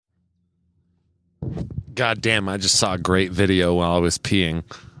God damn, I just saw a great video while I was peeing.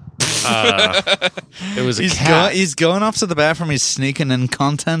 It was a cat. He's going off to the bathroom. He's sneaking in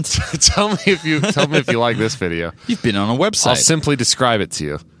content. Tell me if you like this video. You've been on a website. I'll simply describe it to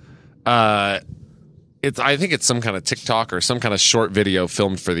you. I think it's some kind of TikTok or some kind of short video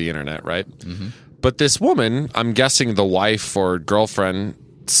filmed for the internet, right? Mm-hmm. But this woman, I'm guessing the wife or girlfriend,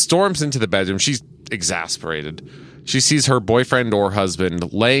 storms into the bedroom. She's exasperated. She sees her boyfriend or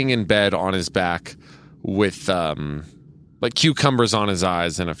husband laying in bed on his back with like cucumbers on his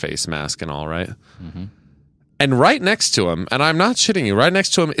eyes and a face mask and all, right? Mm-hmm. And right next to him, and I'm not shitting you, right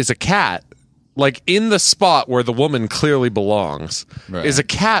next to him is a cat, like in the spot where the woman clearly belongs, is a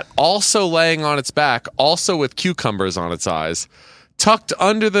cat also laying on its back, also with cucumbers on its eyes, tucked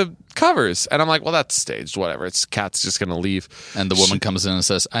under the covers. And I'm like, well, that's staged, whatever. Cat's just going to leave. And the woman comes in and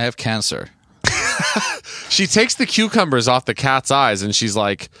says, I have cancer. She takes the cucumbers off the cat's eyes and she's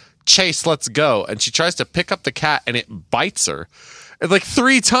like, Chase, let's go. And she tries to pick up the cat and it bites her. And like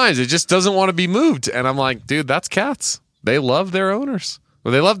 3 times. It just doesn't want to be moved. And I'm like, dude, that's cats. They love their owners.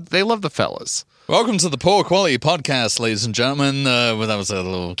 Well, they love the fellas. Welcome to the Poor Quality Podcast, ladies and gentlemen. That was a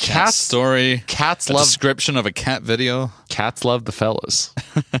little cat story. Description of a cat video. Cats love the fellas.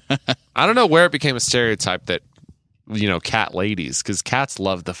 I don't know where it became a stereotype that, cat ladies, because cats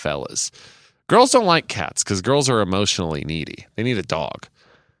love the fellas. Girls don't like cats because girls are emotionally needy. They need a dog.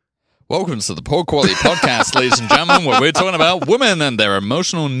 Welcome to the Poor Quality Podcast, ladies and gentlemen, where we're talking about women and their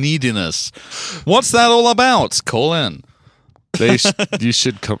emotional neediness. What's that all about? Call in. You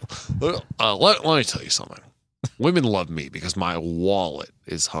should come. Let me tell you something. Women love me because my wallet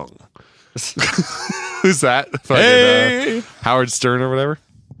is hung. Who's that? Hey! Howard Stern or whatever?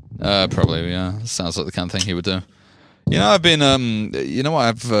 Probably, yeah. Sounds like the kind of thing he would do. I've been,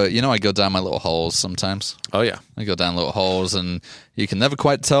 I go down my little holes sometimes. Oh, yeah. I go down little holes, and you can never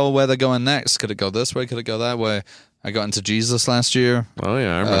quite tell where they're going next. Could it go this way? Could it go that way? I got into Jesus last year. Oh,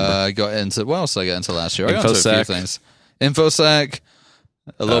 yeah, I remember. I got into, what else did I get into last year? I got into a few things. InfoSec,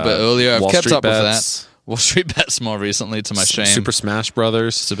 a little bit earlier. I've kept up with that. Wall Street Bets more recently, to my shame. Super Smash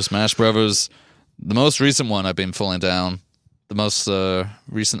Brothers. The most recent one I've been falling down. The most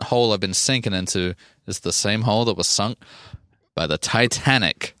recent hole I've been sinking into is the same hole that was sunk by the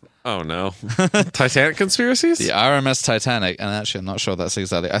Titanic. Oh, no. Titanic conspiracies? The RMS Titanic. And actually, I'm not sure that's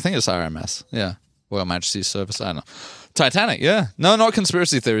exactly. I think it's RMS. Yeah. Royal Majesty's Service. I don't know. Titanic, yeah. No, not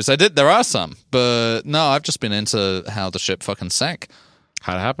conspiracy theories. There are some. But no, I've just been into how the ship fucking sank.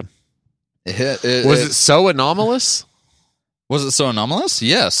 How'd it happen? Was it so anomalous? Was it so anomalous?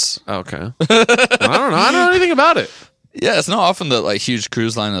 Yes. Okay. I don't know. I don't know anything about it. Yeah, it's not often that like huge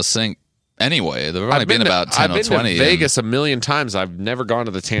cruise liners sink anyway. There have only been about 10 or 20. I've been to Vegas a million times. I've never gone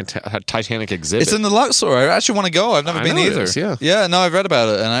to the Titanic exhibit. It's in the Luxor. I actually want to go. I've never been either. Yeah, no, I've read about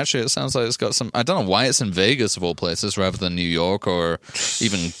it. And actually, it sounds like it's got some... I don't know why it's in Vegas, of all places, rather than New York or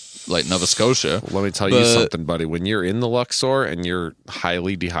even like Nova Scotia. Let me tell you something, buddy. When you're in the Luxor and you're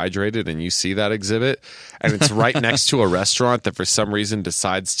highly dehydrated and you see that exhibit and it's right next to a restaurant that for some reason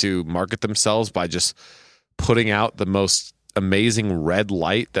decides to market themselves by just putting out the most amazing red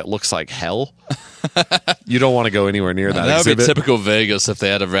light that looks like hell, you don't want to go anywhere near that exhibit. That would be typical Vegas if they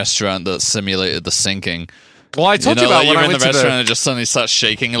had a restaurant that simulated the sinking. Well, I told you about when I went to the restaurant and it just suddenly starts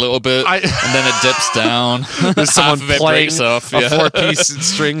shaking a little bit, and then it dips down. There's someone playing a 4-piece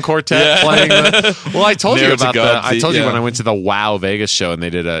string quartet playing. Well, I told you about that. I told you when I went to the Wow Vegas show and they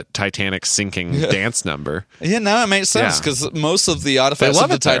did a Titanic sinking dance number. Yeah, now it makes sense because most of the artifacts of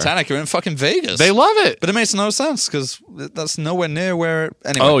the Titanic are in fucking Vegas. They love it, but it makes no sense because that's nowhere near where.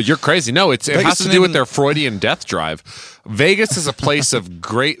 Anyway. Oh, you're crazy! No, it has to do with their Freudian death drive. Vegas is a place of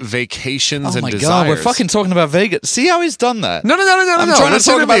great vacations and desires. Oh my God, we're fucking talking about Vegas. See how he's done that? No. I'm trying to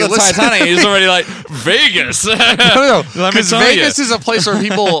talk about the Titanic. He's already like, Vegas. No. Because Vegas is a place where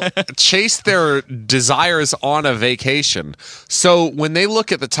people chase their desires on a vacation. So when they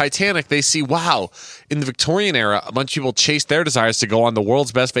look at the Titanic, they see, wow, in the Victorian era, a bunch of people chased their desires to go on the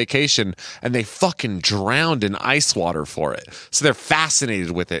world's best vacation, and they fucking drowned in ice water for it. So they're fascinated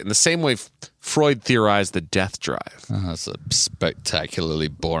with it. In the same way Freud theorized the death drive. Oh, that's a spectacularly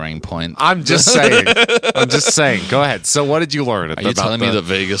boring point. I'm just saying. Go ahead. So what did you learn? Are you telling me that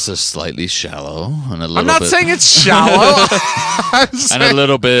Vegas is slightly shallow and a little I'm not saying it's shallow. And a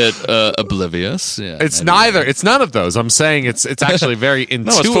little bit oblivious. Yeah, it's neither. It's none of those. I'm saying it's actually very intuitive.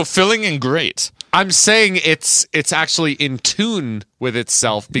 No, it's fulfilling and great. I'm saying it's actually in tune with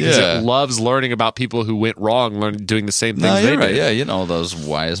itself because it loves learning about people who went wrong, doing the same things they did. Yeah, you know those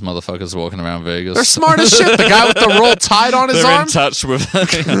wise motherfuckers walking around Vegas. They're smart as shit. The guy with the roll tied on his arm. They're in touch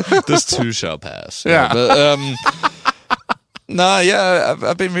with this too shall pass. Yeah. But, Yeah,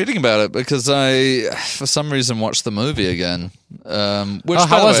 I've been reading about it because I, for some reason, watched the movie again. Which,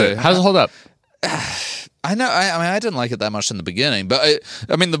 how was it? How does it hold up? I know. I mean, I didn't like it that much in the beginning, but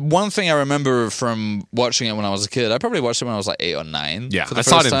I mean, the one thing I remember from watching it when I was a kid, I probably watched it when I was like 8 or 9. Yeah, for the I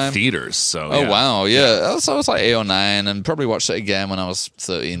saw it first in time. theaters. So, Oh, wow. Yeah. So I was like 8 or 9 and probably watched it again when I was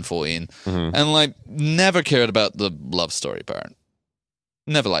 13, 14. And like, never cared about the love story part.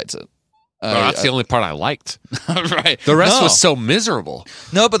 Never liked it. That's the only part I liked. Right. The rest was so miserable.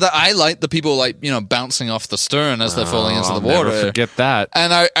 No, but I liked the people bouncing off the stern as they're falling into the water. Never forget that.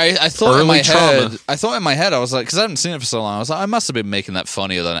 And I thought Early in my trauma. head, I was like, because I haven't seen it for so long, I was like, I must have been making that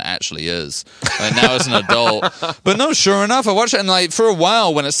funnier than it actually is. Like now as an adult. But no, sure enough, I watched it and like for a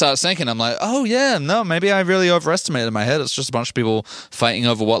while when it starts sinking, I'm like, oh yeah, no, maybe I really overestimated in my head. It's just a bunch of people fighting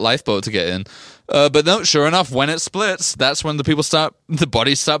over what lifeboat to get in. But no, sure enough, when it splits, that's when the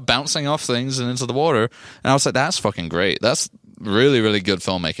bodies start bouncing off things and into the water. And I was like, that's fucking great. That's really, really good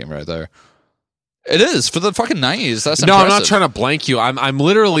filmmaking right there. It is for the fucking 90s. That's no, impressive. I'm not trying to blank you. I'm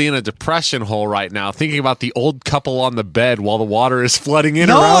literally in a depression hole right now, thinking about the old couple on the bed while the water is flooding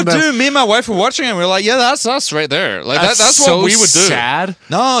in around them. No, dude, me and my wife were watching it. And we were like, yeah, that's us right there. Like that's so what we would do. Sad.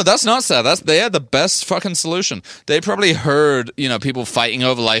 No, that's not sad. They had the best fucking solution. They probably heard, people fighting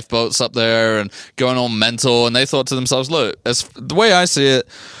over lifeboats up there and going all mental, and they thought to themselves, look, as the way I see it,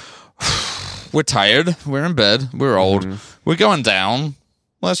 we're tired, we're in bed, we're old, we're going down.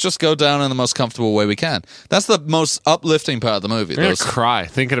 Let's just go down in the most comfortable way we can. That's the most uplifting part of the movie. I'm gonna cry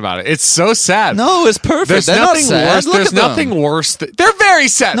thinking about it. It's so sad. No, it's perfect. They're nothing not sad. worse. Look There's at them. nothing worse. They're very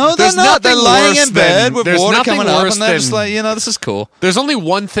sad. No, they're not. They're lying in bed with water coming up, and they're just like, this is cool. There's only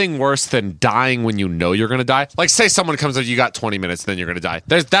one thing worse than dying when you know you're going to die. Like, say someone comes up, you got 20 minutes, then you're going to die.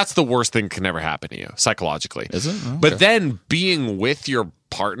 That's the worst thing that can ever happen to you psychologically. Is it? Okay. But then being with your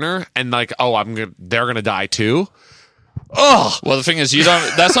partner and like, they're going to die too. Oh, well, the thing is,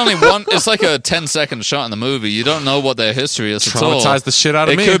 that's only one. It's like a 10-second shot in the movie. You don't know what their history is at all. Traumatize the shit out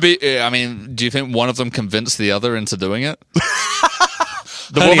of me. It could be. I mean, do you think one of them convinced the other into doing it? The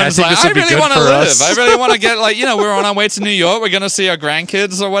Honey, woman's like, I really want to live. I really want to get we're on our way to New York. We're going to see our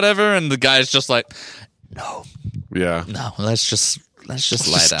grandkids or whatever. And the guy's just like, no, let's just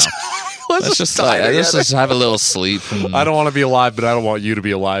lie down. Let's just have a little sleep. I don't want to be alive, but I don't want you to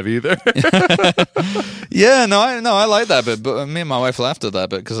be alive either. Yeah, I like that bit, but me and my wife laughed at that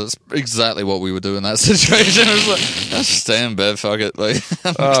bit because it's exactly what we would do in that situation. It was like, let's just stay in bed, fuck it. Like,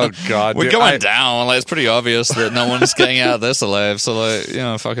 oh god, we're going down. Like, it's pretty obvious that no one's getting out of this alive. So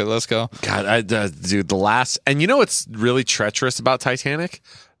fuck it, let's go. God, dude, the last, and what's really treacherous about Titanic?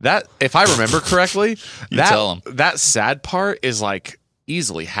 That, if I remember correctly, tell 'em. That sad part is like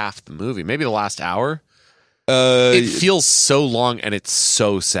easily half the movie, maybe the last hour. It feels so long and it's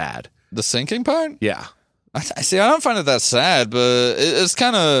so sad. The sinking part? Yeah. I see. I don't find it that sad, but it's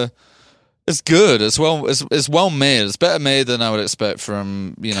kind of, it's good. It's well made. It's better made than I would expect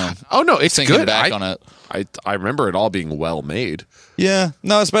from Oh no, it's thinking good. back on it. I remember it all being well made. Yeah,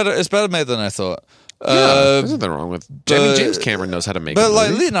 no, it's better. It's better made than I thought. There's nothing wrong with. James Cameron knows how to make. But a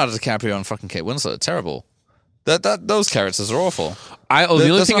movie. Leonardo DiCaprio and fucking Kate Winslet are terrible. Those characters are awful. The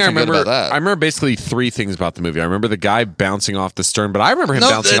only thing I remember, about that. I remember basically 3 things about the movie. I remember the guy bouncing off the stern, but I remember him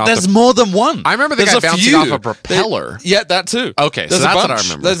bouncing off. There's more than one. I remember the guy bouncing off a propeller. Yeah, that too. Okay, so that's what I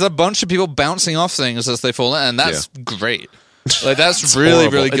remember. There's a bunch of people bouncing off things as they fall in, and that's great. Like that's really,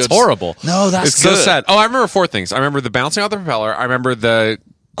 really good. It's horrible. No, that's it's good. so sad. Oh, I remember 4 things. I remember the bouncing off the propeller. I remember the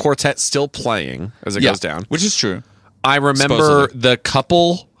quartet still playing as it goes down, which is true. I remember the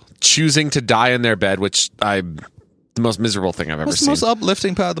couple choosing to die in their bed, which the most miserable thing I've ever seen. It's the most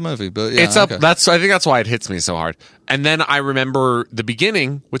uplifting part of the movie, but yeah, it's up. Okay. I think that's why it hits me so hard. And then I remember the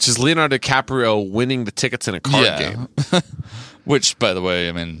beginning, which is Leonardo DiCaprio winning the tickets in a card game. Which, by the way,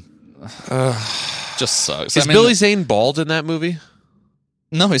 I mean, just sucks. Is Billy Zane bald in that movie?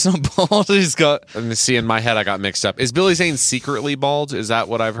 No, he's not bald. He's got. Let me see. In my head, I got mixed up. Is Billy Zane secretly bald? Is that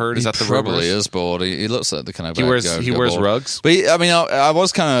what I've heard? Is that the probably rumors? is bald. He looks like the kind of he wears rugs. But I mean, I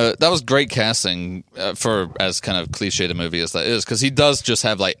was kind of that was great casting for as kind of cliched a movie as that is because he does just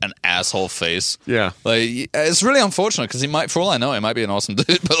have like an asshole face. Yeah, like it's really unfortunate because he might, for all I know, he might be an awesome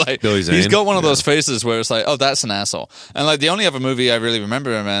dude, but like Billy Zane, he's got one of those faces where it's like, oh, that's an asshole. And like the only other movie I really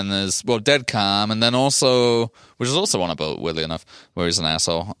remember him in is Dead Calm, and then also. Which is also on a boat, weirdly enough, where he's an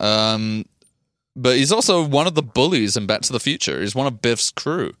asshole. But he's also one of the bullies in Back to the Future. He's one of Biff's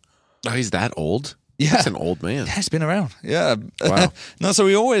crew. Oh, he's that old? Yeah. He's an old man. Yeah, he's been around. Yeah. Wow. No, so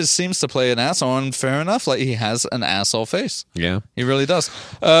he always seems to play an asshole, and fair enough, like he has an asshole face. Yeah. He really does.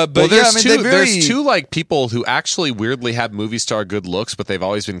 But there's yeah, there's two like people who actually weirdly have movie star good looks, but they've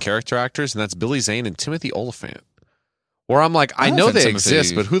always been character actors, and that's Billy Zane and Timothy Olyphant. Where I'm like, I don't know think they Timothy-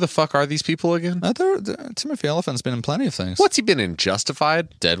 exist, but who the fuck are these people again? Timothy Olyphant's been in plenty of things. What's he been in?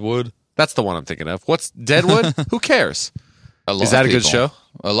 Justified? Deadwood. That's the one I'm thinking of. What's Deadwood? Who cares? Is that a good show?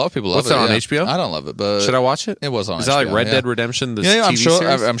 A lot of people love What's it. that on yeah. HBO? I don't love it, but Should I watch it? It was on. Is HBO, that like Red yeah. Dead Redemption? The Yeah, I'm TV sure.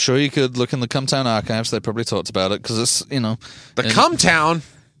 series? I'm sure you could look in the Cumtown archives. They probably talked about it because it's the Cumtown.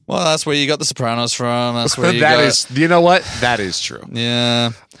 Well, that's where you got the Sopranos from. That's where you That got. is. You know what? That is true.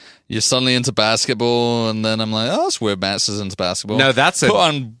 Yeah. You're suddenly into basketball, and then I'm like, oh, that's weird. Matt's is into basketball. No, that's it. Put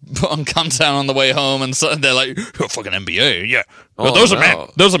on Cumtown on the way home, and so they're like, you're fucking NBA, yeah. Oh, those are no. men.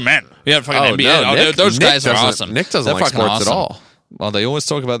 Those are men. Yeah, fucking NBA. no, Nick- those guys Nick are doesn't- awesome. Nick doesn't They're like fucking sports at awesome. all. Well, they always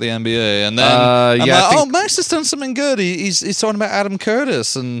talk about the NBA, and then I'm yeah, I like, think- oh, Max has done something good. He's talking about Adam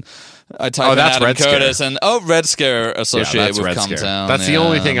Curtis, and I type in that's Adam Red Scare. Curtis, and Red Scare associated with Red Scare. Cumtown. That's the Yeah,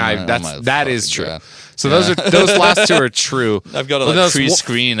 only thing I'm like, that oh is my true. God. So those last two are true. I've got to Well, those-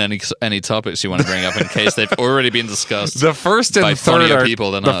 pre-screen any topics you want to bring up in case they've already been discussed. The first by and third funnier are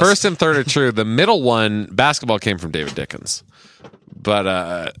people than the us. first and third are true. The middle one, basketball, came from David Dickens.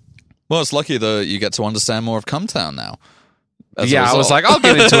 But Well, it's lucky that you get to understand more of Cumtown now. as a yeah, I was result. like, I'll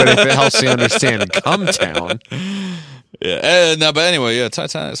get into it if it helps me understand Cumtown. Yeah. No, but anyway, yeah,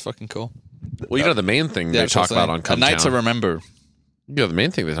 Titanic's fucking cool. Well, you know the main thing they actual talk about thing. on Cumtown. A Night to Remember. You know the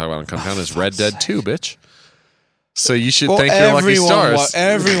main thing they talk about on Cumtown is Red Dead 2, bitch. So you should Well, thank your lucky stars.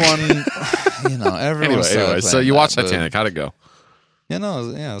 Everyone, everyone. Anyway, so you watched Titanic. How'd it go?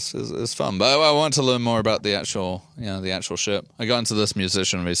 It's fun. But I want to learn more about the actual ship. I got into this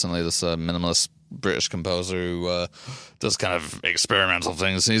musician recently, this minimalist British composer who does kind of experimental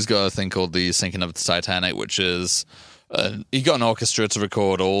things. He's got a thing called the Sinking of the Titanic, which is he got an orchestra to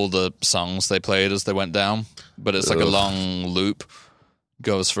record all the songs they played as they went down, but it's like a long loop.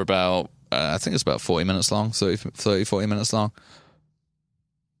 Goes for about, I think it's about 40 minutes long, 30, 40 minutes long.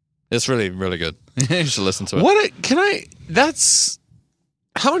 It's really, really good. You should listen to it.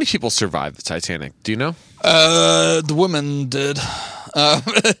 How many people survived the Titanic? Do you know? The woman did.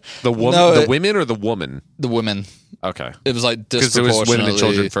 The woman, No, the women, or the woman? The women. Okay, It was like because it was women and disproportionately-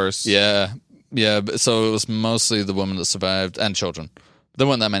 children first. Yeah. But so it was mostly the women that survived and children. There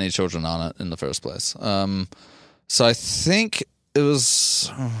weren't that many children on it in the first place. So I think it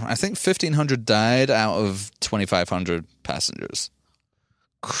was, 1,500 died out of 2,500 passengers.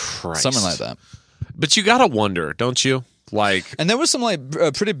 Christ. Something like that. But you gotta wonder, don't you? Like, And there was some like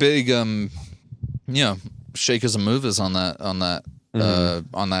pretty big, shakers and movers on that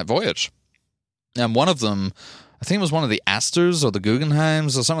voyage. And one of them, I think it was one of the Astors or the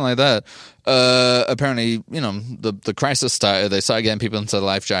Guggenheims or something like that. Apparently, the crisis started. They started getting people into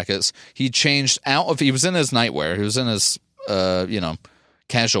life jackets. He changed he was in his nightwear. He was in his,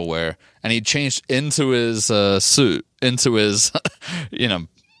 casual wear. And he changed into his suit, into his,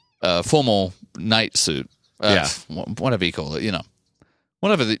 formal night suit. Whatever you call it,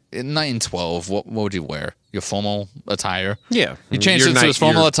 Whatever, in 1912, what would you wear? Your formal attire? yeah, He changed into his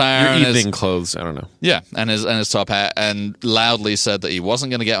formal attire. Your and his- evening clothes. I don't know. Yeah, and his top hat, and loudly said that he wasn't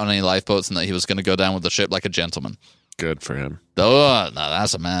going to get on any lifeboats and that he was going to go down with the ship like a gentleman. Good for him. Oh, no,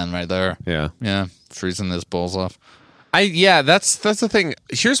 that's a man right there. Yeah. Yeah, freezing his balls off. That's the thing.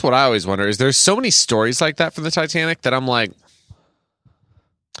 Here's what I always wonder: is there's so many stories like that for the Titanic that I'm like,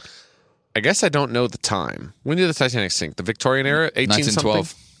 I guess I don't know the time. When did the Titanic sink? The Victorian era, 1912.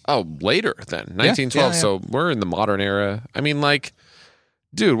 something? Oh, later then, 1912. yeah. So we're in the modern era. I mean, like,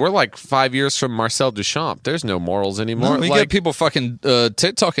 dude, we're like 5 years from Marcel Duchamp. There's no morals anymore. We like, get people fucking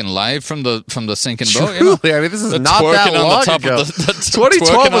TikToking live from the sinking boat. truly, I mean, this is They're not twerking that on the long top of ago. the- 2012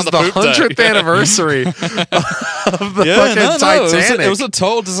 twerking was on the the poop 100th deck. anniversary of the fucking Titanic. It was a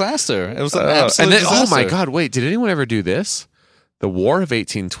total disaster. It was an absolute and then, disaster. oh my God, wait, did anyone ever do this? The War of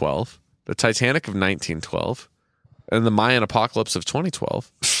 1812, the Titanic of 1912, and the Mayan apocalypse of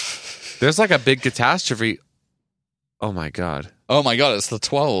 2012. There's like a big catastrophe. Oh my God. Oh my God, it's the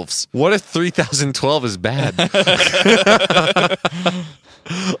 12s. What if 3012 is bad?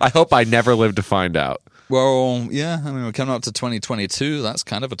 I hope I never live to find out. Well, yeah, I mean, we're coming up to 2022. That's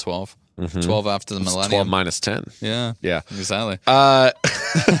kind of a 12. 12 after the millennium. 12 minus 10. Yeah. Yeah. Exactly. Uh,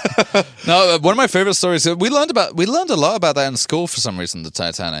 No, one of my favorite stories. We learned a lot about that in school for some reason. The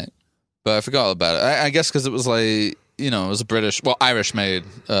Titanic, but I forgot about it. I guess because it was like it was a Irish-made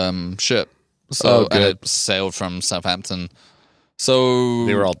ship. So and it sailed from Southampton. So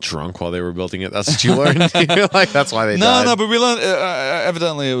they were all drunk while they were building it. That's what you learned. Like that's why they died. No, but we learned.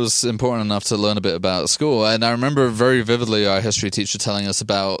 Evidently, it was important enough to learn a bit about school. And I remember very vividly our history teacher telling us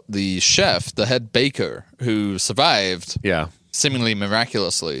about the chef, the head baker, who survived. Yeah. Seemingly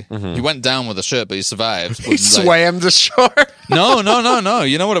miraculously. He went down with the ship, but he survived. He swam to shore. No.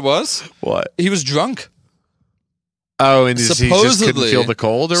 You know what it was? What? He was drunk. Oh, and he just couldn't feel the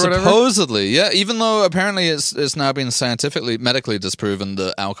cold or whatever? Supposedly, yeah. Even though apparently it's now been medically disproven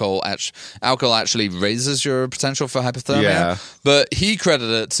that alcohol actually raises your potential for hypothermia. Yeah. But he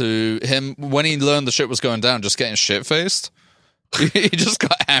credited it to him when he learned the shit was going down, just getting shit-faced. He just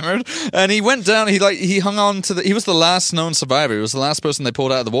got hammered, and he went down. He hung on to he was the last known survivor. He was the last person they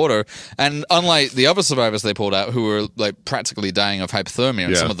pulled out of the water. And unlike the other survivors they pulled out, who were like practically dying of hypothermia,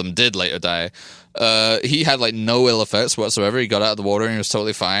 and some of them did later die, he had like no ill effects whatsoever. He got out of the water and he was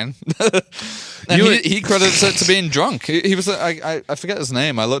totally fine. And he credits it to being drunk. He was I forget his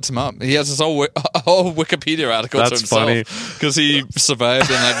name. I looked him up. He has this whole Wikipedia article to himself because he survived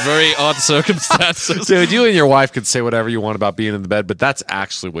in like very odd circumstances. Dude, you and your wife could say whatever you want about being in the bed, but that's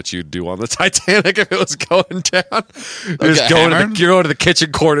actually what you'd do on the Titanic if it was going down. You're going to the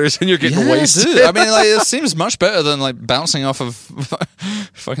kitchen quarters and you're getting wasted. Dude. I mean, like, it seems much better than like bouncing off of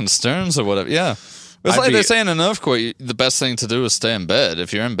fucking sterns or whatever. Yeah. It's like they say in an earthquake, the best thing to do is stay in bed.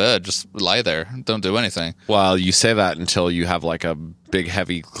 If you're in bed, just lie there. Don't do anything. Well, you say that until you have like a big,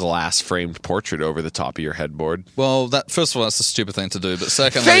 heavy glass-framed portrait over the top of your headboard. Well, first of all, that's a stupid thing to do. But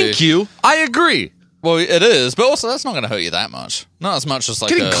secondly... Thank you. I agree. Well, it is. But also, that's not going to hurt you that much. Not as much as like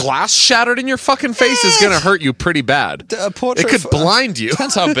getting glass shattered in your fucking face is going to hurt you pretty bad. A portrait it could blind you.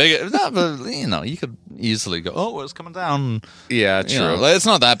 Depends how big it is. But, you could easily go, oh, it's coming down. Yeah, true. It's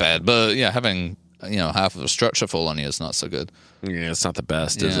not that bad. But yeah, having... half of a structure fall on you is not so good. Yeah, it's not the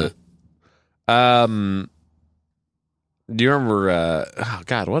best, is it? Do you remember? Oh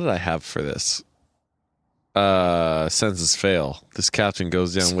God, what did I have for this? Senses fail. This captain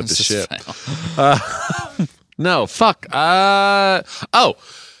goes down with the ship. No, fuck.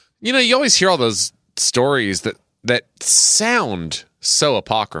 You always hear all those stories that sound so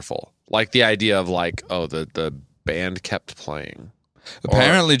apocryphal, like the idea of like, oh, the band kept playing.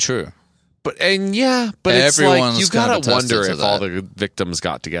 Apparently true. But it's like you gotta wonder if all the victims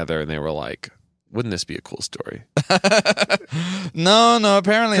got together and they were like, "Wouldn't this be a cool story?" No,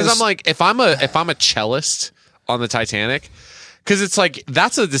 apparently because I'm like, if I'm a cellist on the Titanic, because it's like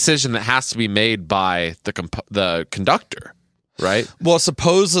that's a decision that has to be made by the conductor, right? Well,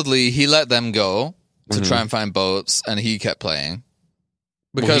 supposedly he let them go to try and find boats, and he kept playing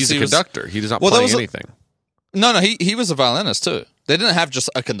because he's a conductor. He does not play anything. No, he was a violinist too. They didn't have just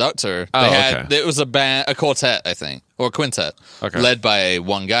a conductor. It was a quartet, I think, or a quintet, led by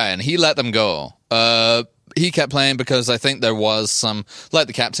one guy, and he let them go. He kept playing because I think there was some, like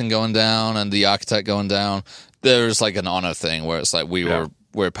the captain going down and the architect going down. There's like an honor thing where it's like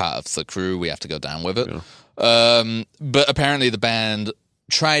we're part of the crew, we have to go down with it. Yeah. But apparently the band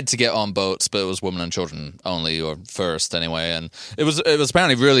tried to get on boats, but it was women and children only, or first anyway, and it was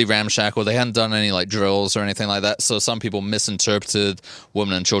apparently really ramshackle. They hadn't done any like drills or anything like that, so some people misinterpreted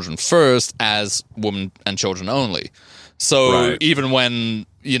women and children first as women and children only. So even when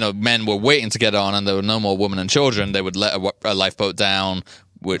men were waiting to get on and there were no more women and children, they would let a lifeboat down,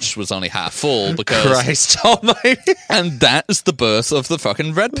 which was only half full because Christ Almighty. And that is the birth of the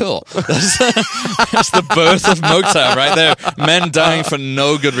fucking red pill. That's the birth of Motown right there. Men dying for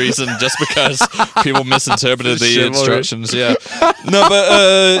no good reason just because people misinterpreted the instructions. Yeah. No,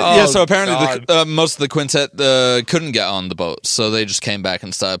 but so apparently most of the quintet couldn't get on the boat, so they just came back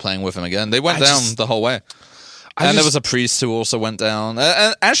and started playing with him again. They went down the whole way. And there was a priest who also went down.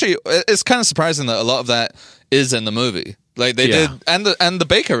 And actually, it's kind of surprising that a lot of that is in the movie. Like they did, and the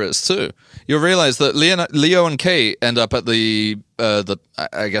baker is too. You'll realize that Leo and Kate end up at the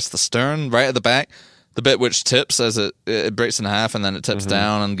stern, right at the back, the bit which tips as it breaks in half, and then it tips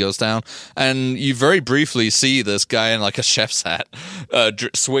down and goes down. And you very briefly see this guy in like a chef's hat,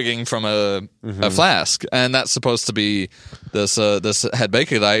 swigging from a flask, and that's supposed to be this head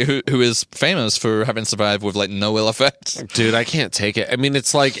baker guy who is famous for having survived with like no ill effects. Dude, I can't take it. I mean,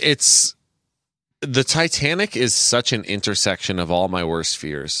 the Titanic is such an intersection of all my worst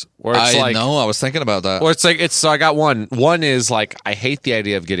fears. Where it's I know, I was thinking about that. Or it's like so I got one. One is like I hate the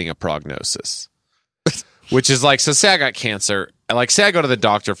idea of getting a prognosis. Which is like, so say I got cancer, and like say I go to the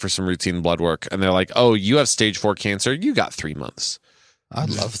doctor for some routine blood work, and they're like, "Oh, you have stage 4 cancer. You got 3 months." I'd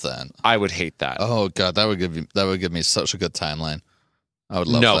love that. I would hate that. Oh God, that would give me such a good timeline. I would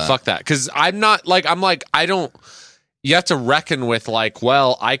love that. No, fuck that. Because I'm like I don't. You have to reckon with like,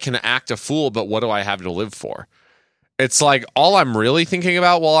 well, I can act a fool, but what do I have to live for? It's like all I'm really thinking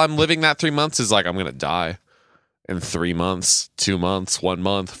about while I'm living that 3 months is like I'm gonna die in 3 months, 2 months, 1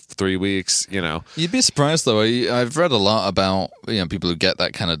 month, 3 weeks. You'd be surprised though. I've read a lot about people who get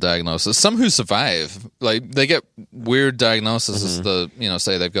that kind of diagnosis. Some who survive, like they get weird diagnoses.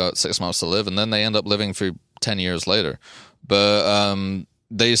 Say they've got 6 months to live, and then they end up living for 10 years later. But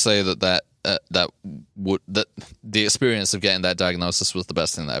they say that that the experience of getting that diagnosis was the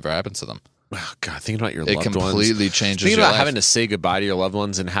best thing that ever happened to them. Oh, God, thinking about your It loved ones. completely changes Thinking your about life. having to say goodbye to your loved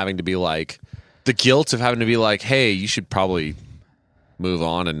ones and having to be like, the guilt of having to be like, hey, you should probably move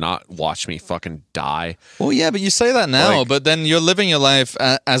on and not watch me fucking die. Well, yeah, but you say that now, Like- but then you're living your life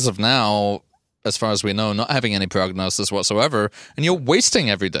as of now, as far as we know, not having any prognosis whatsoever, and you're wasting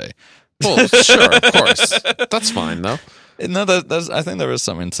every day. Well, sure, of course. That's fine, though. No, I think there is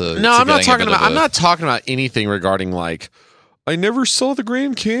something to. No, to I'm not getting a talking bit of about. I'm a- not talking about anything regarding like. I never saw the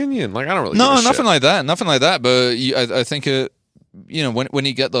Grand Canyon. Like I don't really. No, give a nothing shit. like that. Nothing like that. But I think it. When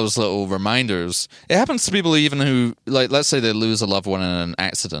you get those little reminders, it happens to people even who, like, let's say they lose a loved one in an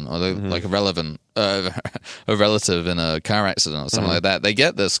accident, or they like a relative in a car accident or something like that. They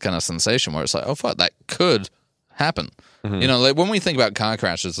get this kind of sensation where it's like, oh fuck, that could happen. Like when we think about car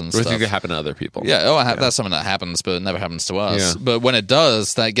crashes and Or stuff. think it happen to other people. Yeah, that's something that happens, but it never happens to us. Yeah. But when it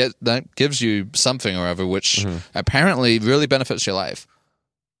does, that gives you something or other, which apparently really benefits your life.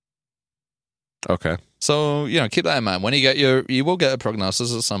 Okay. So keep that in mind. When you will get a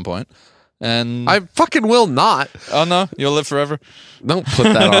prognosis at some point, and I fucking will not. oh no, you'll live forever. Don't put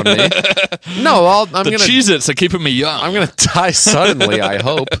that on me. No, I'm The gonna. Cheez-Its are keeping me young. I'm gonna die suddenly. I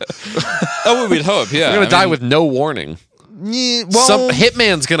hope. Oh, we'd hope. Yeah, I'm gonna die with no warning. Some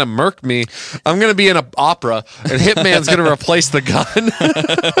hitman's gonna murk me. I'm gonna be in an opera, and hitman's gonna replace the gun.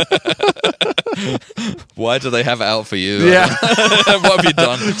 Why do they have it out for you? Yeah. What have you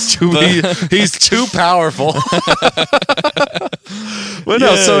done? He's too powerful. But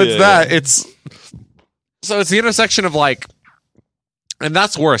no, so it's that. It's the intersection of like, and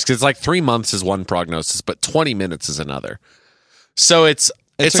that's worse because it's like 3 months is one prognosis, but 20 minutes is another. So it's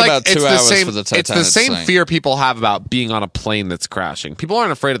took like about 2 it's the hours same. for the It's the Titanic same sink. fear people have about being on a plane that's crashing. People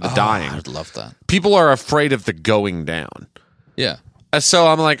aren't afraid of the dying. I'd love that. People are afraid of the going down. Yeah. So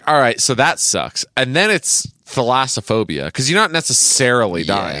I'm like, all right, so that sucks. And then it's thalassophobia because you're not necessarily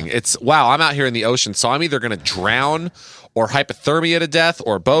dying. It's, wow, I'm out here in the ocean, so I'm either going to drown or hypothermia to death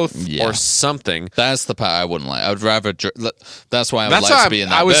or both or something. That's the part I wouldn't like. I would rather. That's why I would That's like why to be in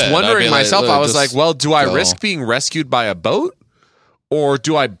that I was bed. I'd wondering be myself, look, I was like, just well, do I go. risk being rescued by a boat or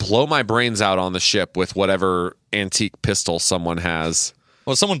do I blow my brains out on the ship with whatever antique pistol someone has?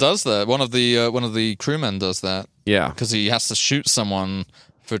 Well, someone does that. One of the crewmen does that. Yeah. Because he has to shoot someone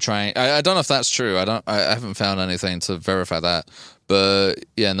for trying. I don't know if that's true. I haven't found anything to verify that. But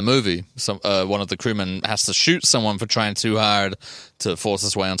yeah, in the movie, one of the crewmen has to shoot someone for trying too hard to force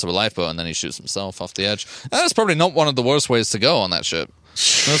his way onto a lifeboat, and then he shoots himself off the edge. And that's probably not one of the worst ways to go on that ship.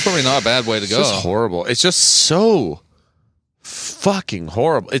 That's probably not a bad way to go. It's just horrible. It's just so fucking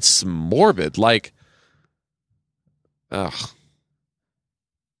horrible. It's morbid. Like, ugh.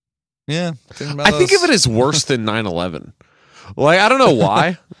 Yeah. I think of it as worse than 9/11. Like, I don't know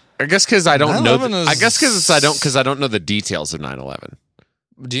why. I guess because I don't know. 9/11 I guess because I don't know the details of 9/11.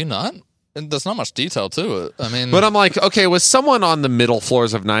 Do you not? And there's not much detail to it. I mean, But I'm like, okay, was someone on the middle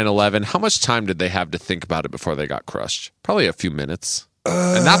floors of 9/11? How much time did they have to think about it before they got crushed? Probably a few minutes.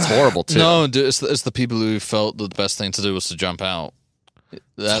 And that's horrible too. no, dude, it's the people who felt that the best thing to do was to jump out.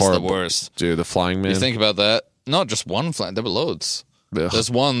 That's the horrible. worst. Dude, the flying man. You think about that? Not just one flight. There were loads. Ugh.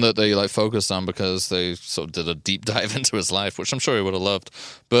 There's one that they focused on because they sort of did a deep dive into his life, which I'm sure he would have loved.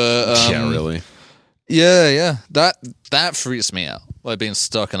 But yeah, really. yeah, that freaks me out. Like being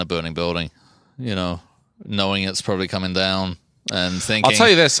stuck in a burning building, knowing it's probably coming down and thinking. I'll tell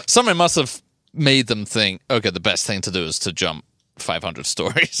you this. Something must have made them think, okay, the best thing to do is to jump 500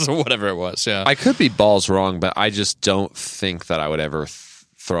 stories or whatever it was. Yeah, I could be balls wrong, but I just don't think that I would ever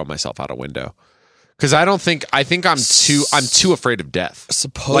throw myself out a window. Because I think I'm too afraid of death.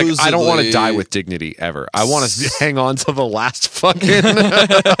 Supposedly, Like, I don't want to die with dignity ever. I want to hang on to the last fucking.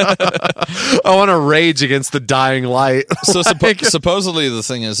 I want to rage against the dying light. So supposedly the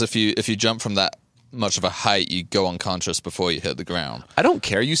thing is, if you jump from that much of a height, you go unconscious before you hit the ground. I don't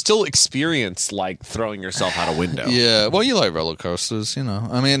care. You still experience like throwing yourself out a window. Yeah, well, you like roller coasters,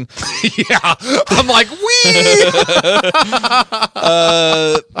 I mean, Yeah. I'm like, wee.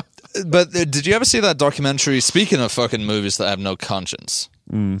 but did you ever see that documentary? Speaking of fucking movies that have no conscience,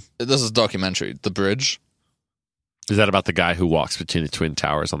 this is a documentary, The Bridge. Is that about the guy who walks between the twin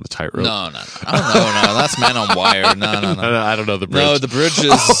towers on the tightrope? No, no, that's Man on Wire. No. I don't know the bridge. No, The Bridge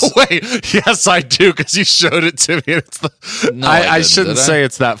is. Oh, wait, yes, I do because you showed it to me. It's No, I didn't, shouldn't did I? say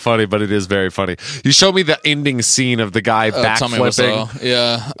it's that funny, but it is very funny. You showed me the ending scene of the guy Tommy backflipping. Wiseau.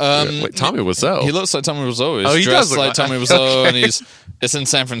 Yeah. Wait, Tommy Wiseau. He looks like Tommy Wiseau. He's Oh, he dressed does look like like- Tommy Wiseau, okay. and it's in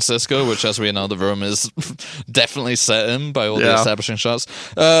San Francisco, which, as we know, the room is definitely set in by all the Yeah. establishing shots.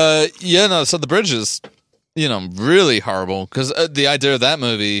 So The Bridge is, really horrible because the idea of that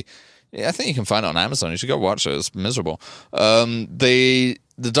movie, Yeah, I think you can find it on Amazon. You should go watch it. It's miserable. The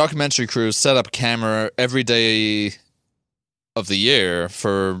documentary crew set up a camera every day of the year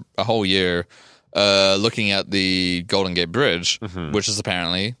for a whole year, looking at the Golden Gate Bridge, which is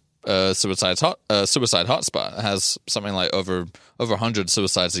apparently a suicide hotspot. It has something like over 100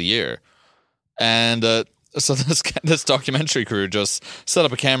 suicides a year, and so this documentary crew just set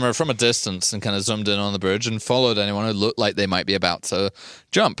up a camera from a distance and kind of zoomed in on the bridge and followed anyone who looked like they might be about to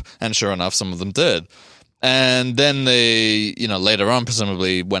jump. And sure enough, some of them did. And then they, later on,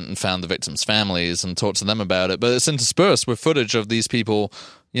 presumably went and found the victims' families and talked to them about it. But it's interspersed with footage of these people,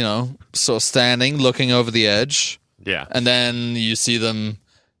 sort of standing, looking over the edge. Yeah. And then you see them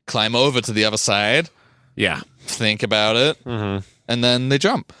climb over to the other side. Yeah. Think about it. And then they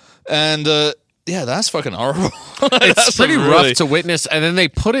jump. And, yeah, that's fucking horrible. It's pretty rough to witness, and then they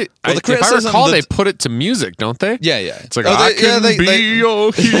put it. Well, if I recall, they put it to music, don't they? Yeah. It's like I can be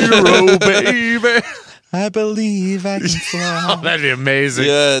your hero, baby. I believe I can fly. Oh, that'd be amazing.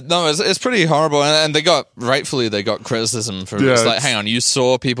 Yeah, no, it's pretty horrible, and they got criticism for. It's like, hang on, you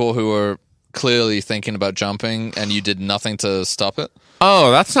saw people who were clearly thinking about jumping, and you did nothing to stop it.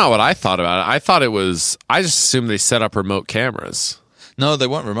 Oh, that's not what I thought about it. I thought it was. I just assumed they set up remote cameras. No, they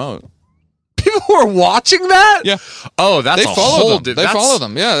weren't remote. People were watching that? Yeah. Oh, that's they follow them. They follow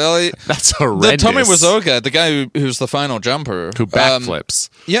them. Yeah. That's horrendous. The Tommy Wiseau, the guy who's the final jumper, who backflips.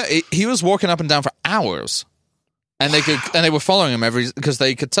 Yeah, he was walking up and down for hours, and they were following him because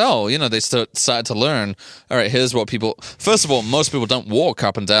they could tell. They started to learn. All right, here's what people. First of all, most people don't walk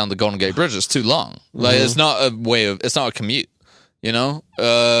up and down the Golden Gate Bridge. It's too long. Like it's not it's not a commute.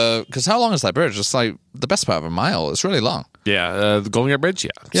 Because how long is that bridge? It's like the best part of a mile. It's really long. Yeah, the Golden Gate Bridge.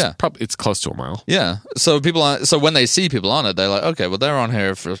 Yeah, it's close to a mile. Yeah, so when they see people on it, they're like, okay, well, they're on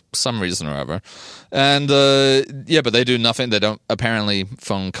here for some reason or other, and but they do nothing. They don't apparently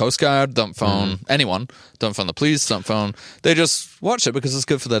phone Coast Guard, don't phone anyone, don't phone the police, don't phone. They just watch it because it's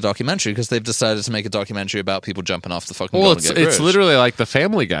good for their documentary because they've decided to make a documentary about people jumping off the fucking Golden Gate Bridge. It's literally like the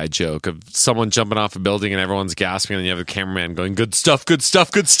Family Guy joke of someone jumping off a building and everyone's gasping, and you have the cameraman going, "Good stuff, good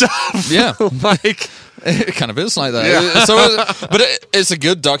stuff, good stuff." Yeah, like. It kind of is like that. Yeah. But it's a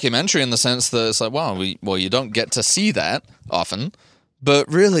good documentary in the sense that it's like, wow, you don't get to see that often, but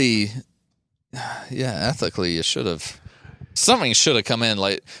really, yeah, ethically, something should have come in.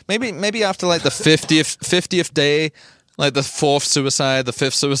 Like maybe after like the 50th day, like the 4th suicide, the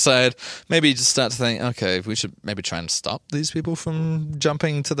 5th suicide, maybe you just start to think, okay, we should maybe try and stop these people from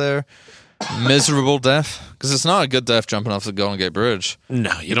jumping to their miserable death, because it's not a good death jumping off the Golden Gate Bridge.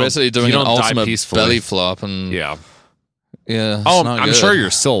 No, you're basically doing an ultimate belly flop, and yeah. Oh, I'm sure you're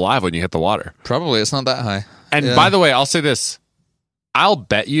still alive when you hit the water. Probably, it's not that high. And by the way, I'll say this: I'll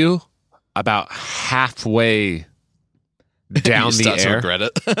bet you about halfway down the air, regret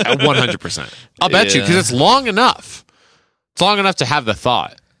it. 100%. I'll bet you because it's long enough. It's long enough to have the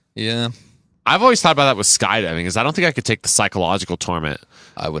thought. Yeah. I've always thought about that with skydiving, because I don't think I could take the psychological torment.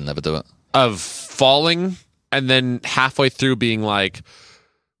 I would never do it. Of falling and then halfway through being like,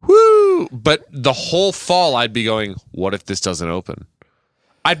 whoo! But the whole fall, I'd be going, what if this doesn't open?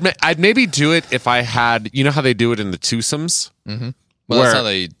 I'd maybe do it if I had, you know how they do it in the twosomes? Mm-hmm. Well,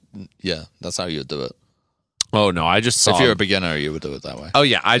 that's how you would do it. Oh, no, I just saw... If you're a beginner, you would do it that way. Oh,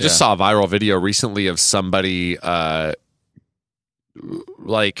 yeah, I just saw a viral video recently of somebody...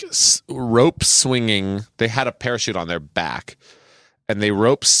 rope swinging. They had a parachute on their back, and they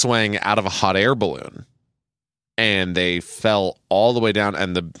rope swang out of a hot air balloon, and they fell all the way down.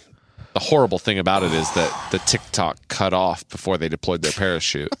 And the horrible thing about it is that the TikTok cut off before they deployed their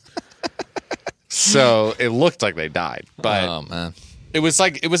parachute. So it looked like they died. But oh man, it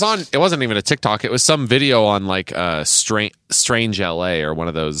wasn't even a TikTok. It was some video on like Strange LA or one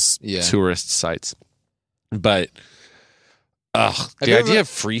of those tourist sites. But the idea of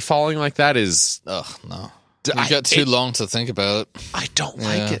free falling like that is... Ugh, no. You got too long to think about it. I don't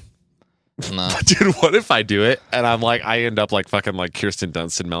like it. No. But dude, what if I do it and I'm like, I end up like fucking like Kirsten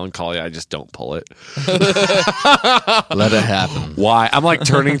Dunst in Melancholy? I just don't pull it. Let it happen. Why? I'm like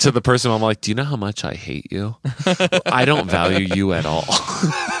turning to the person. I'm like, do you know how much I hate you? I don't value you at all.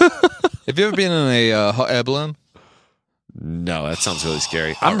 Have you ever been in a hot air balloon? No, that sounds really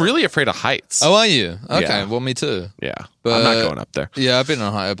scary. I'm really afraid of heights. Oh, are you? Okay, Yeah. well, me too. Yeah, But, I'm not going up there. Yeah, I've been in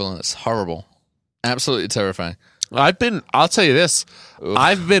a hot air balloon. It's horrible. Absolutely terrifying. I'll tell you this. Oof.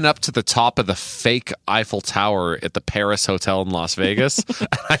 I've been up to the top of the fake Eiffel Tower at the Paris Hotel in Las Vegas.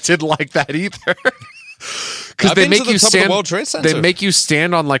 I didn't like that either. Because they make you stand. The World Trade Center. They make you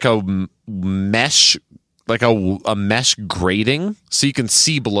stand on like a mesh, like a mesh grating, so you can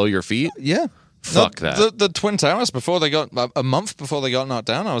see below your feet. Yeah. Fuck that. The Twin Towers, before they got a month before they got knocked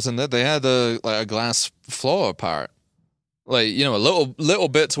down, I was in there. They had a glass floor part, like, you know, a little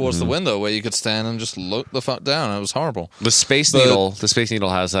bit towards the window where you could stand and just look the fuck down. It was horrible. The Space Needle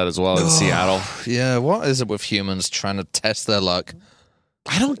has that as well in Seattle. Yeah, what is it with humans trying to test their luck?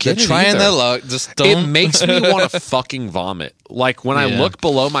 I don't get They're it trying either. their luck. Just don't. It makes me want to fucking vomit. Like when I look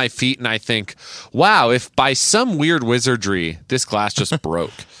below my feet and I think, wow, if by some weird wizardry this glass just broke.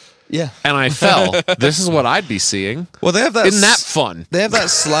 Yeah. And I fell. This is what I'd be seeing. Well, they have that. Isn't that fun? They have that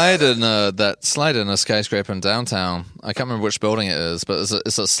slide in a skyscraper in downtown. I can't remember which building it is, but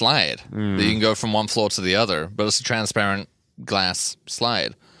it's a slide that you can go from one floor to the other. But it's a transparent glass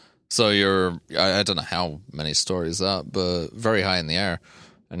slide. So I don't know how many stories up, but very high in the air,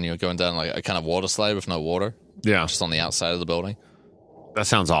 and you're going down like a kind of water slide with no water. Yeah. Just on the outside of the building. That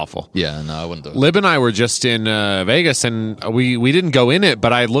sounds awful. Yeah, no, I wouldn't do it. Lib and I were just in Vegas, and we didn't go in it,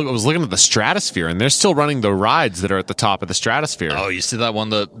 but I was looking at the Stratosphere, and they're still running the rides that are at the top of the Stratosphere. Oh, you see that one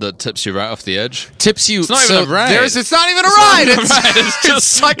that tips you right off the edge? Tips you. It's not even a ride. It's not even a ride. It's just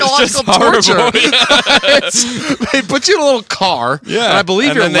psychological torture. They put you in a little car, and I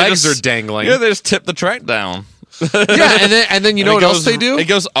believe your legs are dangling. Yeah, they just tip the track down. Yeah, and then you know what else they do? It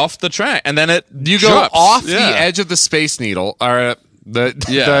goes off the track, and then you go off the edge of the Space Needle, or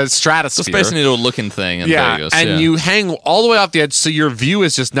the Stratosphere. The Space Needle looking thing in Vegas. And you hang all the way off the edge, so your view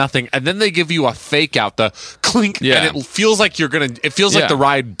is just nothing. And then they give you a fake out, the clink, and it feels like you're gonna. It feels like the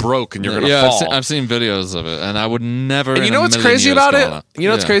ride broke and you're gonna fall. I've seen videos of it, and I would never. And you know what's crazy about it? You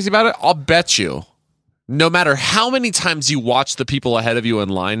know what's crazy about it? I'll bet you, no matter how many times you watch the people ahead of you in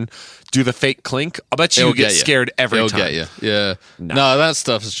line do the fake clink, I'll bet you get scared every time. It'll get you. Yeah. No, that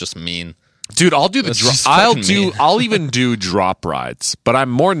stuff is just mean. Dude, I'll do the I'll even do drop rides, but I'm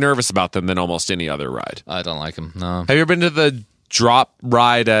more nervous about them than almost any other ride. I don't like them. No. Have you ever been to the drop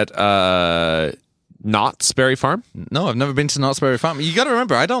ride at Knott's Berry Farm? No, I've never been to Knott's Berry Farm. You got to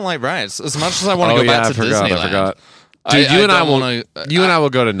remember, I don't like rides as much as I want to go back to Disneyland. I forgot. Dude, you and I will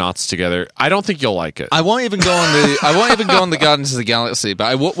go to Knott's together. I don't think you'll like it. I won't even go on the Guardians of the Galaxy.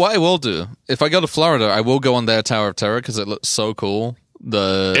 But what I will do, if I go to Florida, I will go on their Tower of Terror because it looks so cool.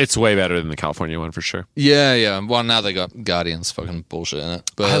 It's way better than the California one for sure. Yeah. Well, now they got Guardians fucking bullshit in it.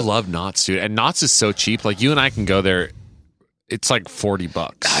 But I love Knott's, dude, and Knott's is so cheap. Like you and I can go there. It's like $40.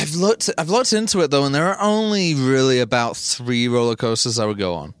 I've looked into it though, and there are only really about 3 roller coasters I would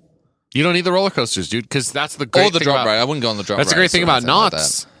go on. You don't need the roller coasters, dude, because that's the great thing drop ride. I wouldn't go on the drop ride. That's the great thing about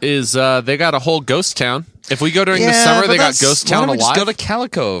Knott's is they got a whole ghost town. If we go during the summer, they got ghost town alive. Just go to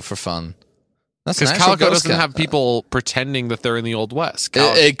Calico for fun. Because Calico doesn't have people pretending that they're in the Old West.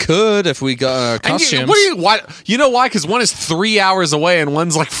 It could if we got our costumes. You know why? Because one is 3 hours away and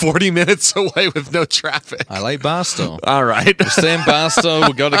one's like 40 minutes away with no traffic. I like Barstow. All right. We'll stay in Barstow.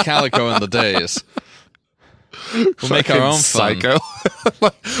 We'll go to Calico in the days. We'll make our own psycho.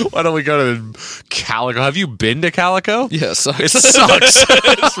 Why don't we go to Calico? Have you been to Calico? Yeah, it sucks. It sucks.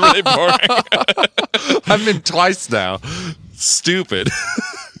 It's really boring. I've been twice now. Stupid.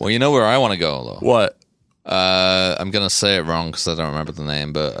 Well, you know where I want to go, though. What? I'm going to say it wrong because I don't remember the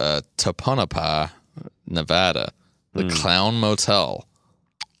name, but Tonopah, Nevada. The Clown Motel.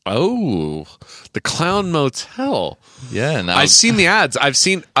 Oh, the Clown Motel. Yeah, I've seen the ads. I've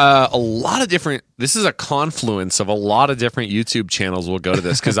seen a lot of different. This is a confluence of a lot of different YouTube channels will go to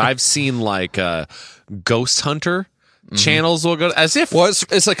this because I've seen like Ghost Hunter channels will go to, as if. Well,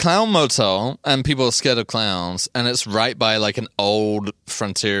 it's a clown motel and people are scared of clowns, and it's right by like an old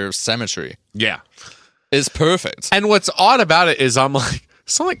frontier cemetery. Yeah, it's perfect. And what's odd about it is I'm like,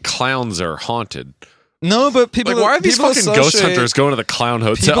 it's not like clowns are haunted. No, but people. Like, why are these fucking ghost hunters going to the clown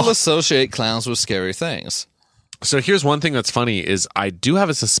hotel? People associate clowns with scary things. So here's one thing that's funny is I do have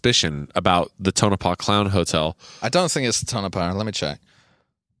a suspicion about the Tonopah Clown Hotel. I don't think it's Tonopah. Let me check.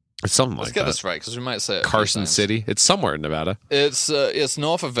 It's something like that. Let's get this right because we might say it. Carson City. It's somewhere in Nevada. It's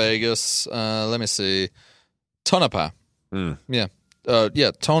north of Vegas. Let me see. Tonopah. Yeah.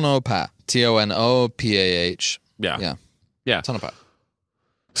 Tonopah. Tonopah. Yeah. Tonopah.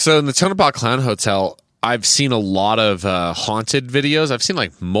 So in the Tonopah Clown Hotel, I've seen a lot of haunted videos. I've seen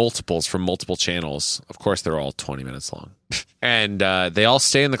like multiples from multiple channels. Of course, they're all 20 minutes long. And they all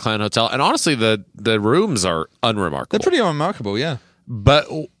stay in the Clown Hotel. And honestly, the rooms are unremarkable. They're pretty unremarkable, yeah. But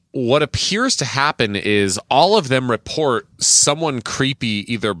what appears to happen is all of them report someone creepy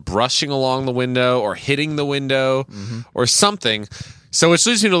either brushing along the window or hitting the window or something. So it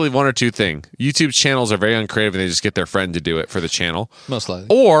leads me to believe one or two things. YouTube channels are very uncreative and they just get their friend to do it for the channel. Most likely.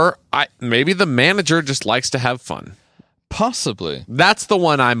 Or maybe the manager just likes to have fun. Possibly. That's the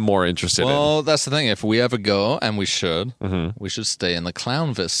one I'm more interested in. Well, that's the thing. If we ever go, and we should stay in the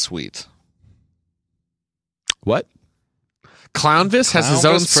CLOWNVIS suite. What? Clownvis has his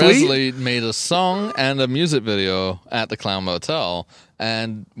own Elvis suite? Presley made a song and a music video at the Clown Motel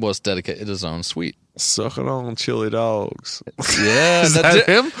and was dedicated his own suite. Suck it on, chili dogs. Yeah, Is that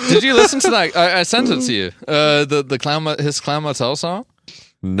him? Did you listen to that? I sent it to you. His Clown Motel song.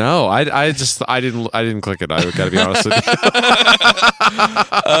 No, I didn't click it. I gotta be honest with you.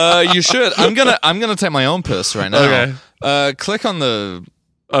 You should. I'm gonna take my own piss right now. Okay. Click on the.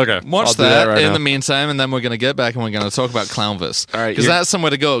 Okay, Watch I'll do that right in now. the meantime, and then we're going to get back and we're going to talk about Clownvis. All right, because that's somewhere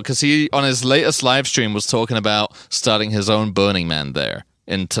to go. Because he, on his latest live stream, was talking about starting his own Burning Man there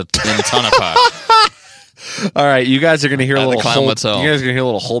in Tonopah. All right, you guys are gonna hear a little Clown hold. Motel. You guys are gonna hear a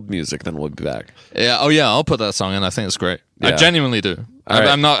little hold music. Then we'll be back. Yeah. Oh yeah. I'll put that song in. I think it's great. I Yeah. genuinely do. right.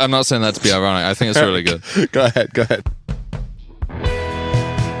 I'm not saying that to be ironic. I think it's really good. Go ahead.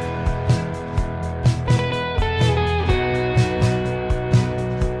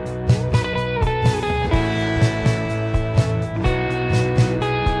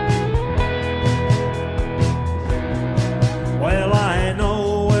 Well, I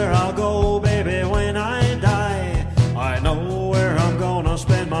know where I'll go, baby, when I die. I know where I'm gonna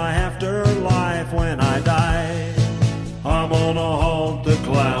spend my afterlife when I die. I'm gonna haunt the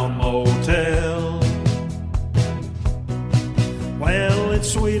Clown Motel. Well,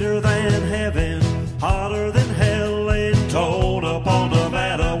 it's sweeter than heaven, hotter than hell in Tonopah,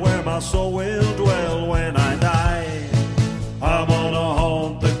 Nevada, where my soul will dwell when I die. I'm gonna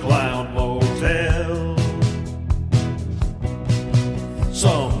haunt the Clown Motel.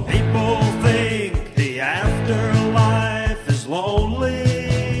 Some people think the afterlife is lonely,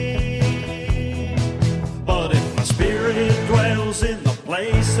 but if my spirit dwells in the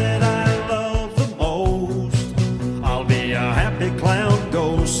place that I love the most, I'll be a happy clown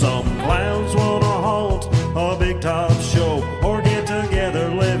ghost. Some clowns wanna haunt a big top show or get together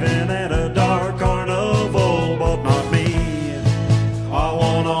living at a dark carnival, but not me. I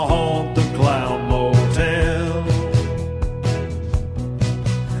wanna haunt the Clown Motel.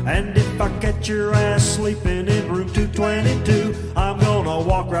 And if I catch your ass sleeping in room 222, I'm gonna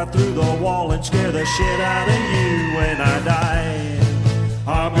walk right through the wall and scare the shit out of you when I die.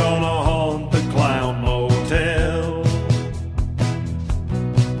 I'm gonna haunt the Clown Motel.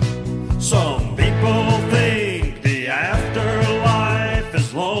 Some people think the afterlife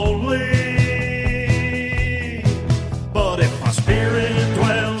is lonely, but if my spirit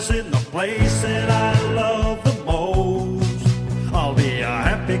dwells in the place that I love the most, I'll be a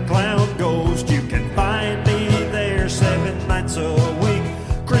happy clown ghost. You can find me there 7 nights a week,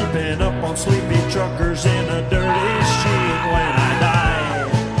 creeping up on sleepy truckers in a dirty sheet. When I die,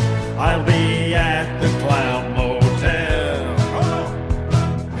 I'll be at the Clown Motel.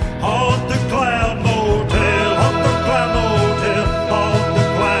 Haunt the Clown Motel, haunt the Clown Motel, haunt the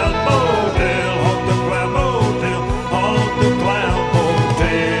Clown Motel, haunt the Clown Motel, haunt the Clown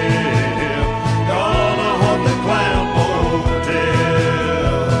Motel. Gonna haunt the Clown Motel.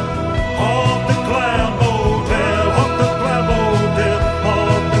 Haunt the Clown Motel, haunt the Clown Motel,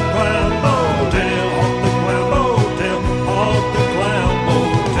 haunt the Clown Motel, haunt the Clown Motel, haunt the Clown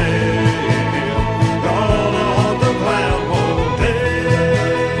Motel. Gonna haunt the Clown Motel.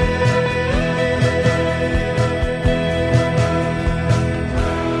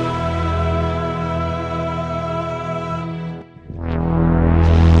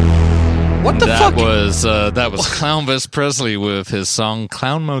 What the fuck? That was Clownvis Presley with his song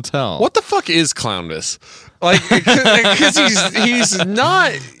Clown Motel. What the fuck is Clownvis? Like, because he's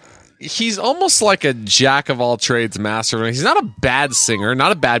not. He's almost like a jack of all trades, master. He's not a bad singer,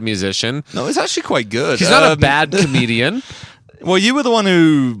 not a bad musician. No, it's actually quite good. He's not a bad comedian. Well, you were the one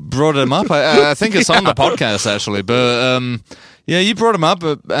who brought him up. I think it's on the podcast actually, but yeah, you brought him up,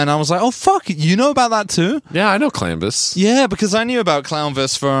 and I was like, oh fuck, you know about that too? Yeah, I know Clownvis. Yeah, because I knew about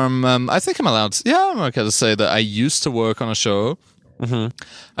Clownvis from. I think I'm allowed to. Yeah, I'm okay to say that I used to work on a show. Mm-hmm.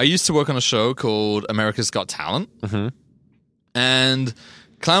 I used to work on a show called America's Got Talent, and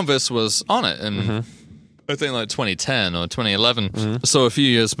Clownvis was on it, and I think like 2010 or 2011, so a few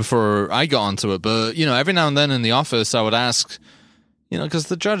years before I got onto it. But you know, every now and then in the office, I would ask, you know, because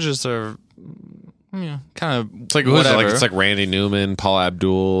the judges are, you know, kind of It's like, who's it? whatever. Like, it's like Randy Newman, Paul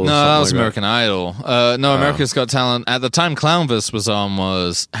Abdul. No, something that was like American Idol. No, America's Got Talent. At the time Clownvis was on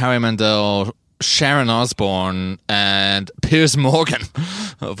was Harry Mandel, Sharon Osbourne, and Piers Morgan.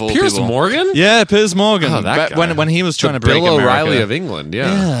 Of all Piers people. Morgan? Yeah, Piers Morgan. Oh, that guy. When he was trying to The break Bill America. O'Reilly of England,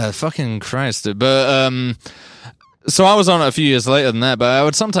 yeah. Yeah, fucking Christ. Dude. But so I was on it a few years later than that, but I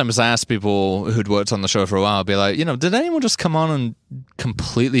would sometimes ask people who'd worked on the show for a while, I'd be like, you know, did anyone just come on and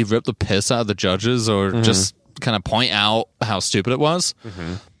completely rip the piss out of the judges or just kind of point out how stupid it was?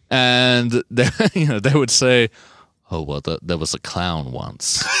 and they would say, "Oh well, there was a clown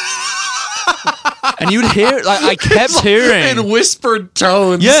once." And you'd hear, like, I kept hearing in whispered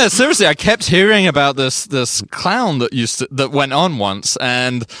tones. Yeah, seriously, I kept hearing about this clown that went on once,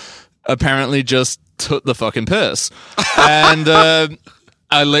 and apparently just took the fucking piss. And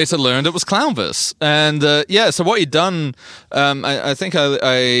I later learned it was Clownvis. And so what he'd done, I think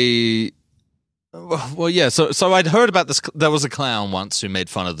So I'd heard about this. There was a clown once who made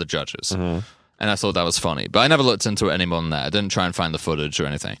fun of the judges, and I thought that was funny. But I never looked into it any more than that. I didn't try and find the footage or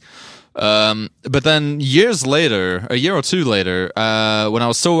anything. But then years later, a year or two later, when I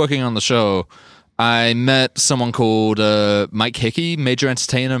was still working on the show, I met someone called Mike Hickey, major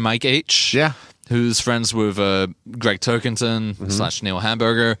entertainer Mike H. Yeah. Who's friends with Greg Turkington / Neil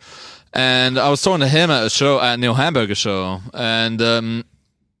Hamburger. And I was talking to him at Neil Hamburger show, and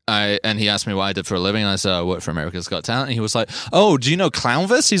he asked me what I did for a living, and I said I work for America's Got Talent, and he was like, "Oh, do you know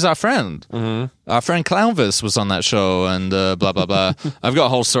Clownvis? He's our friend. Our friend Clownvis was on that show," and blah blah blah. I've got a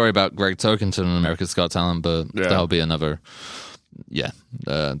whole story about Greg Turkington and America's Got Talent, but that'll be another. Yeah,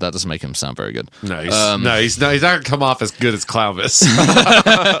 that doesn't make him sound very good. No, he's not going to come off as good as Clownvis.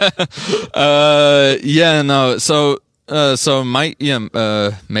 So Mike,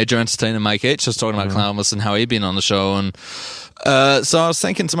 major entertainer Mike H was talking about Clownvis and how he'd been on the show, and so I was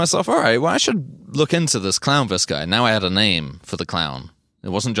thinking to myself, all right, well, I should look into this Clownvis guy. Now I had a name for the clown. It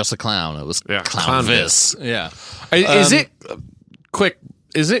wasn't just a clown; it was Clownvis. Yeah. Is it quick?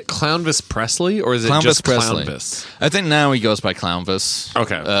 Is it Clownvis Presley or is it Clownvis just Presley. Clownvis? I think now he goes by Clownvis.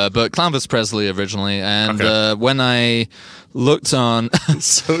 Okay. But Clownvis Presley originally. And when I looked on...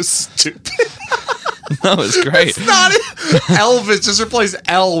 So stupid. No, it's great. It's not Elvis. Just replace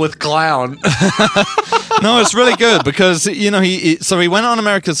L with clown. No, it's really good because, he went on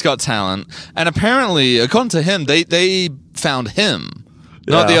America's Got Talent, and apparently, according to him, they found him.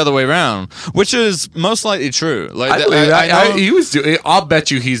 Not the other way around, which is most likely true. Like I'll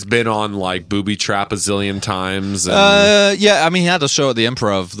bet you he's been on like Booby Trap a zillion times. And I mean, he had a show at the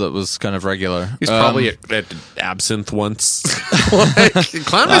Improv that was kind of regular. He's probably at Absinthe once.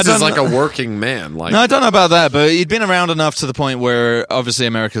 Clownvis is like a working man. Like, no, I don't know about that, but he'd been around enough to the point where obviously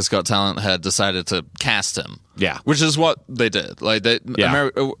America's Got Talent had decided to cast him. Yeah, which is what they did. Like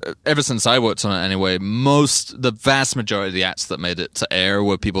ever since I worked on it anyway, the vast majority of the acts that made it to air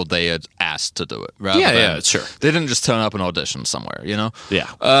were people they had asked to do it. Sure. They didn't just turn up and audition somewhere, you know.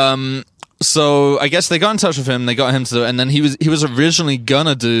 Yeah. So I guess they got in touch with him. They got him to do it, and then he was originally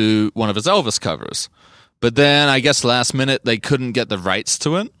gonna do one of his Elvis covers, but then I guess last minute they couldn't get the rights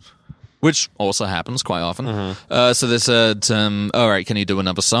to it. Which also happens quite often. So they said, all right, can you do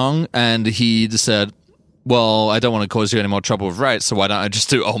another song? And he said, well, I don't want to cause you any more trouble with rights, so why don't I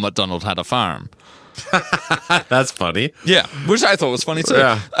just do Old MacDonald Had a Farm? That's funny. Yeah, which I thought was funny too.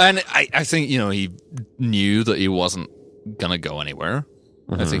 Yeah. And I think, he knew that he wasn't going to go anywhere.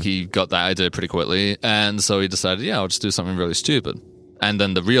 I think he got that idea pretty quickly. And so he decided, I'll just do something really stupid. And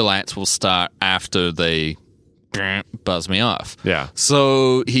then the real act will start after they buzz me off. Yeah.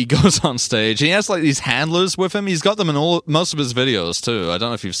 So he goes on stage. He has like these handlers with him. He's got them in most of his videos too. I don't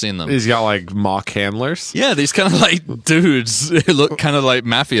know if you've seen them. He's got like mock handlers. Yeah, these kind of like dudes who look kind of like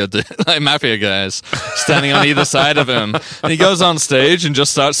mafia guys standing on either side of him. And he goes on stage and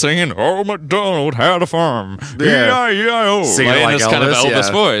just starts singing, "Oh, MacDonald had a farm." Yeah. E-I-E-I-O. Singing like in this Elvis, kind of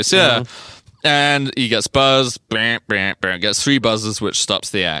Elvis voice. Yeah. Mm-hmm. And he gets buzzed, gets 3 buzzes, which stops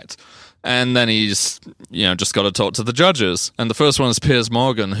the act. And then he's, just got to talk to the judges. And the first one is Piers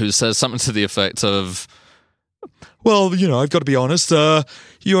Morgan, who says something to the effect of, well, I've got to be honest,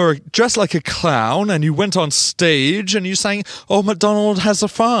 you're dressed like a clown and you went on stage and you sang, "Oh, MacDonald Has a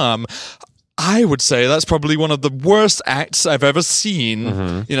Farm." I would say that's probably one of the worst acts I've ever seen,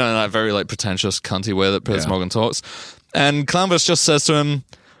 in that very like pretentious, cunty way that Piers Morgan talks. And Clownvis just says to him,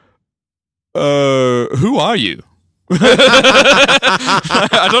 who are you?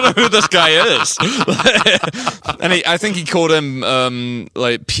 I don't know who this guy is. And I think he called him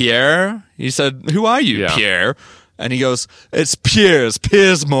like Pierre. He said, "Who are you, Pierre?" And he goes, "It's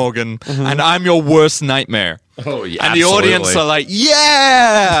Piers Morgan, and I'm your worst nightmare." Oh yeah, and the audience are like,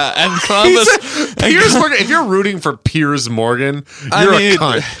 "Yeah!" And Clownvis, Piers Morgan. If you're rooting for Piers Morgan, you're a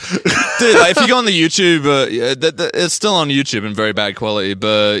cunt. Dude, like, if you go on the YouTube, it's still on YouTube in very bad quality.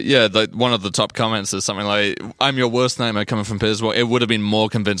 But yeah, like one of the top comments is something like, "I'm your worst nightmare," coming from Piers Morgan. It would have been more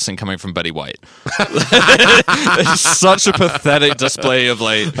convincing coming from Betty White. It's such a pathetic display of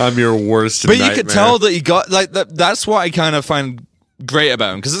like, "I'm your worst." But nightmare. you could tell that he got like that. That's what I kind of find great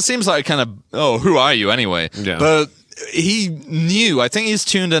about him, because it seems like kind of, who are you anyway? Yeah. But he knew. I think he's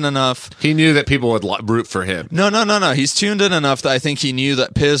tuned in enough. He knew that people would root for him. No. He's tuned in enough that I think he knew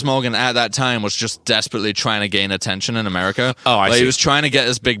that Piers Morgan at that time was just desperately trying to gain attention in America. Oh, I see. He was trying to get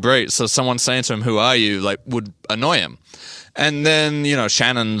his big break. So someone saying to him, "Who are you?" like would annoy him. And then,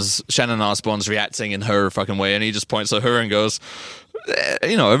 Shannon Osbourne's reacting in her fucking way, and he just points at her and goes,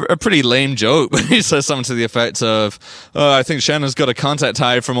 a pretty lame joke. He says something to the effect of, I think Shannon's got a contact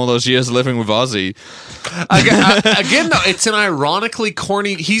high from all those years living with Ozzy. Again, though, it's an ironically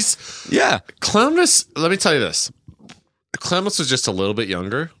corny... Clownvis, let me tell you this. Clownvis was just a little bit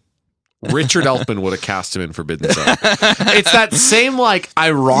younger. Richard Elfman would have cast him in Forbidden Zone. It's that same,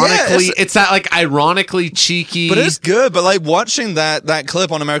 ironically... it's that, ironically cheeky... But it's good. But, watching that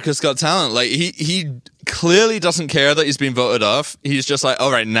clip on America's Got Talent, he clearly doesn't care that he's been voted off. He's just like,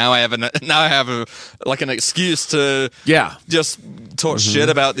 all right, now I have an excuse to just talk shit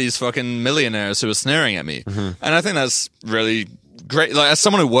about these fucking millionaires who are sneering at me. And I think that's really great. As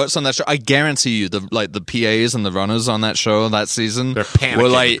someone who works on that show, I guarantee you the PAs and the runners on that show that season, they're panicking. Were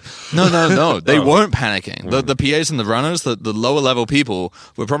no, they weren't panicking. The PAs and the runners, the lower level people,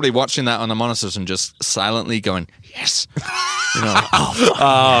 were probably watching that on the monitors and just silently going, yes.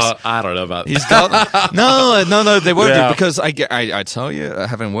 I don't know about he's got no they won't do, because I tell you,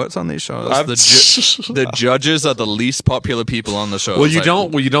 having worked on these shows, the judges are the least popular people on the show. Well, you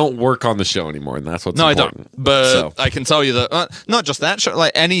don't work on the show anymore, and that's what's important. I don't, but I can tell you that not just that show,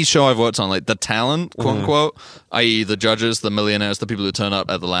 any show I've worked on, the talent, quote unquote, i.e. the judges, the millionaires, the people who turn up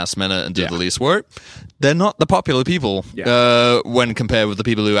at the last minute and do the least work, they're not the popular people when compared with the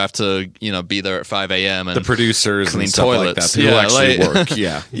people who have to be there at 5 a.m. and the producers clean and stuff toilets. like that. People actually work.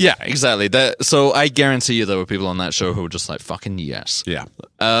 Yeah, exactly. So I guarantee you there were people on that show who were just like, fucking yes. Yeah.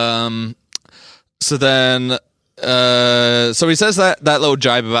 So then, so he says that little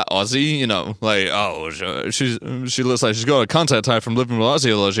jibe about Ozzy, she looks like she's got a contact high from living with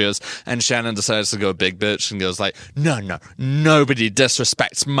Ozzy all those years, and Shannon decides to go big bitch and goes like, no, nobody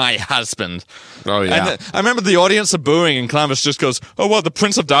disrespects my husband. Oh yeah. And I remember the audience are booing, and Clownvis just goes, "Oh, what? The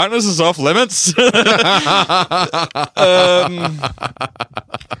Prince of Darkness is off limits."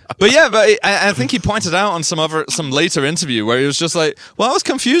 But I think he pointed out on some later interview where he was just like, well, I was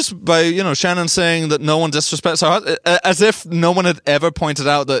confused by, Shannon saying that no one disrespects her husband, as if no one had ever pointed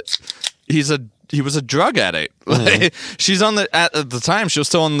out that he was a drug addict. She's on at the time, she was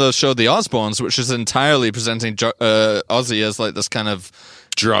still on the show The Osbournes, which is entirely presenting Ozzy as this kind of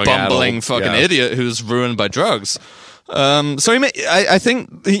drug bumbling fucking idiot who's ruined by drugs. So I think,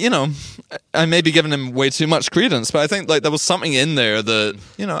 I may be giving him way too much credence, but I think there was something in there that,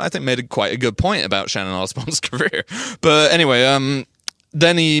 I think made quite a good point about Shannon Osbourne's career. But anyway,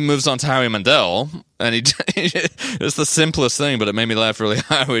 then he moves on to Howie Mandel, and it's the simplest thing, but it made me laugh really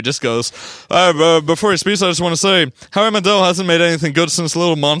hard. He just goes, before he speaks, I just want to say, Howie Mandel hasn't made anything good since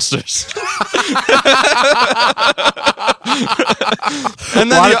Little Monsters. And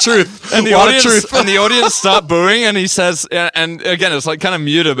then a lot of truth. And the audience start booing, and he says, and again, it's kind of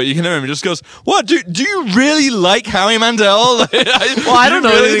muted, but you can hear him. He just goes, "What? Do you really like Howie Mandel?" I don't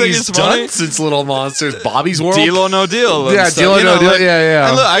know anything he's done since Little Monsters, Bobby's World, Deal or No Deal. Yeah, Deal or No Deal. Yeah.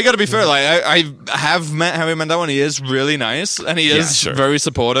 And look, I got to be fair. I have met Howie Mandel, and he is really nice, and he is very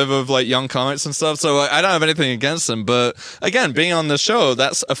supportive of young comics and stuff. So I don't have anything against him. But again, being on the show,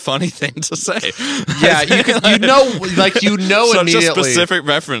 that's a funny thing to say. Yeah, you know such immediately. A specific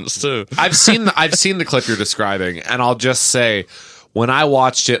reference too. I've seen the clip you're describing, and I'll just say, when I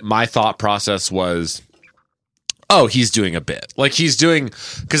watched it, my thought process was, oh, he's doing a bit. He's doing,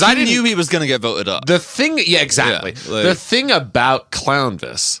 because I knew he was going to get voted up. The thing, exactly. Yeah, the thing about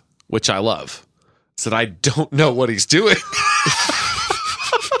Clownvis, which I love, is that I don't know what he's doing.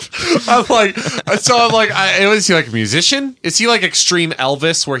 I'm like, is he a musician? Is he Extreme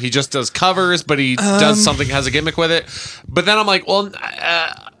Elvis, where he just does covers, but he does something, has a gimmick with it? But then I'm like, well,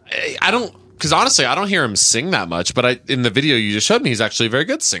 I don't, because honestly, I don't hear him sing that much. But in the video you just showed me, he's actually a very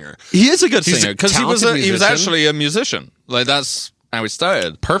good singer. He is a good singer, because he was actually a musician. That's how he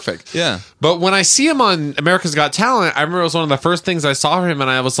started. Perfect. Yeah. But when I see him on America's Got Talent, I remember it was one of the first things I saw him, and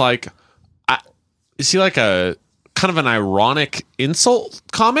I was like, is he a kind of an ironic insult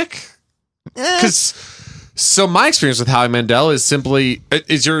comic? So my experience with Howie Mandel is simply,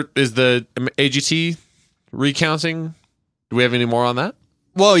 is the AGT recounting? Do we have any more on that?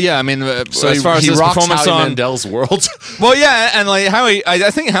 Well, yeah, I mean, so as far as his performance Howie on Mandel's world. Well, yeah, and Howie, I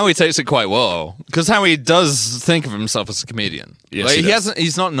think Howie takes it quite well, because Howie does think of himself as a comedian. Yes,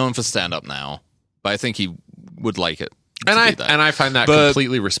 he's not known for stand up now, but I think he would like it. And to I be that. and I find that But-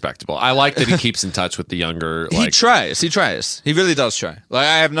 completely respectable. I like that he keeps in touch with the younger. Like, He tries. He really does try. Like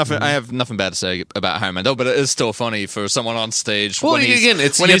I have nothing bad to say about Harry Mandel, but it is still funny for someone on stage Well, when he's, again,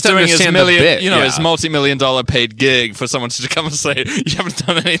 it's- when you he's have to doing his understand the bit, his yeah. multi-million-dollar paid gig for someone to come and say, "You haven't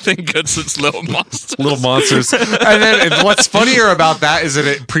done anything good since Little Monsters." Little Monsters. And then what's funnier about that is that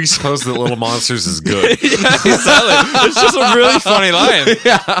it presupposes that Little Monsters is good. Yeah, exactly. It's just a really funny line.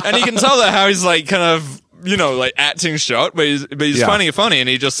 Yeah. And you can tell that how he's like kind of, like acting shocked, but he's Yeah. finding it funny, and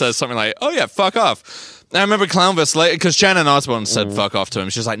he just says something like, "Oh yeah, fuck off." And I remember Clownvis later, because Shannon Osborne said fuck off to him.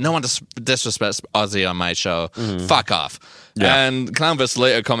 She's like, "No one disrespects Ozzy on my show. Fuck off." Yeah. And Clownvis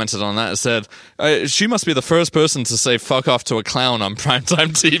later commented on that and said, she must be the first person to say fuck off to a clown on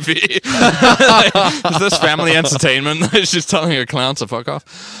primetime TV. Is this family entertainment? She's telling a clown to fuck off.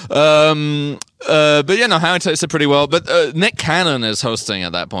 But Howard takes it pretty well. But Nick Cannon is hosting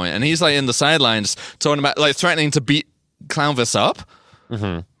at that point, and he's like in the sidelines talking about like threatening to beat Clownvis up.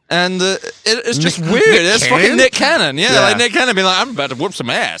 And it's just weird. It's Cannon? fucking Nick Cannon. Yeah, Yeah. like Nick Cannon being like, I'm about to whoop some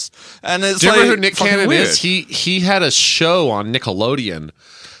ass. And it's Do you like, remember who Nick fucking Cannon weird. is? He had a show on Nickelodeon.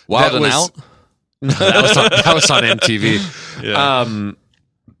 Wild that and was- Out? that was on MTV. Yeah.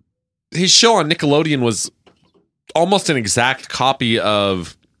 His show on Nickelodeon was almost an exact copy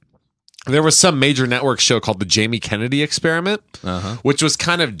of. There was some major network show called the Jamie Kennedy Experiment, which was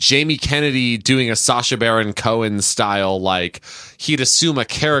kind of Jamie Kennedy doing a Sacha Baron Cohen style, like he'd assume a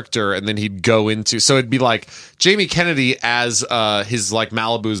character and then he'd go into. So it'd be like Jamie Kennedy as his like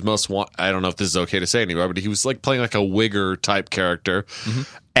Malibu's most I don't know if this is okay to say anywhere, but he was like playing like a wigger type character.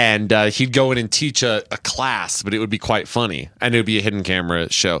 And he'd go in and teach a class, but it would be quite funny. And it would be a hidden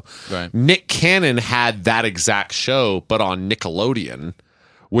camera show. Right. Nick Cannon had that exact show, but on Nickelodeon,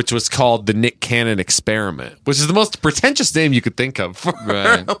 which was called the Nick Cannon Experiment, which is the most pretentious name you could think of.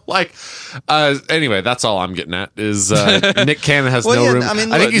 Right. Anyway, that's all I'm getting at is Nick Cannon has Well, no yeah, room. I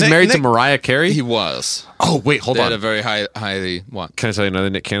mean, I think look, he's Nick- married to Nick- Mariah Carey. He was. Oh, wait, hold They had on. a very highly what? Can I tell you another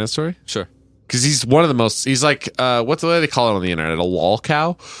Nick Cannon story? Sure. Because he's one of the most. He's like, what's the way they call it on the internet? A lol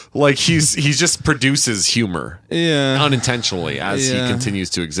cow. Like he just produces humor, Yeah. unintentionally as he Yeah. continues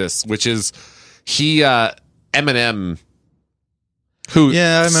to exist. Which is Eminem. Who?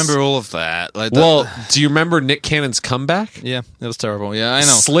 Yeah, I remember all of that. Like, Well, do you remember Nick Cannon's comeback? yeah, it was terrible. Yeah, I know.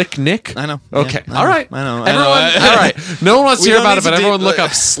 Slick Nick. I know. Okay. Yeah, all right. I know. Everyone. All right. No one wants to We hear don't about need it, but to everyone deep- look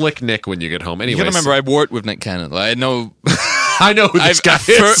up Slick Nick when you get home. Anyway, You gotta remember, I worked with Nick Cannon. Like, I know I know who this guy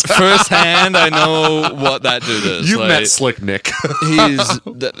is. firsthand. I know what that dude is. You like, met Slick Nick. He's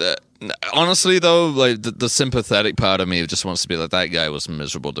honestly though, like the sympathetic part of me just wants to be like, that guy was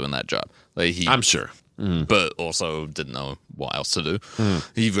miserable doing that job. Like I'm sure. but also didn't know what else to do.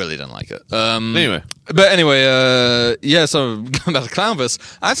 He really didn't like it. Anyway. So going back to Clownvis,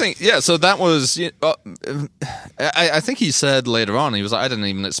 I think, so that was, I think he said later on, he was like, I didn't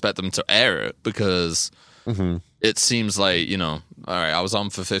even expect them to air it because it seems like, all right, I was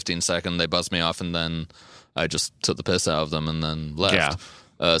on for 15 seconds, they buzzed me off, and then I just took the piss out of them and then left.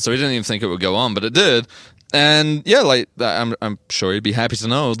 Yeah. So he didn't even think it would go on, but it did. And I'm sure he'd be happy to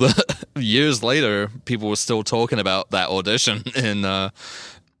know that years later, people were still talking about that audition in the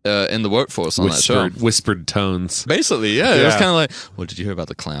workforce on that show. Whispered tones. Basically, yeah. It was Yeah. kind of like, well, did you hear about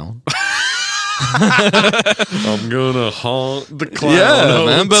the clown? I'm gonna haunt the clown. Yeah,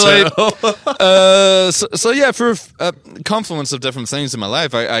 man. But hotel. for a confluence of different things in my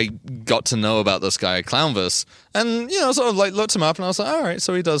life, I got to know about this guy, Clownvis, and sort of like looked him up, and I was like, all right,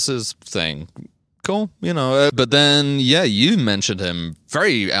 so he does his thing. Cool, but then, you mentioned him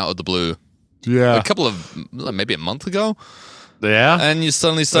very out of the blue. Yeah. A couple of, maybe a month ago. Yeah. And you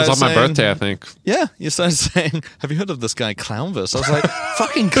suddenly It was started on my saying, birthday, I think. Yeah, you started saying, have you heard of this guy Clownvis? I was like,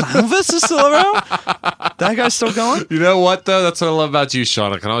 fucking Clownvis is still around? That guy's still going? You know what, though? That's what I love about you,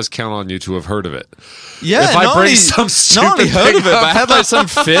 Sean. I can always count on you to have heard of it. Yeah, If I not bring only- some not only stupid heard of it, thing but I had up- like some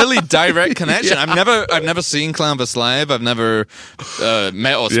fairly direct connection. I've never seen Clownvis live. I've never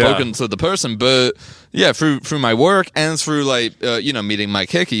met or spoken to the person, but through my work and through meeting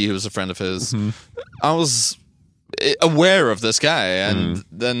Mike Hickey, who was a friend of his, I was aware of this guy, and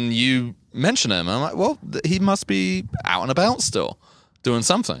then you mention him, and I'm like, well, he must be out and about still doing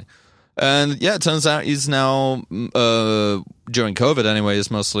something. And it turns out he's now during COVID anyway,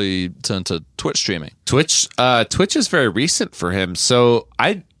 is mostly turned to Twitch streaming. Twitch is very recent for him. So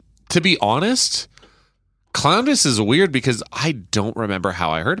to be honest, Clownvis is weird because I don't remember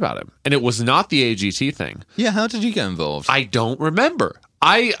how I heard about him, and it was not the AGT thing. Yeah, how did you get involved? I don't remember.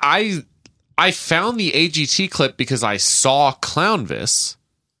 I found the AGT clip because I saw Clownvis,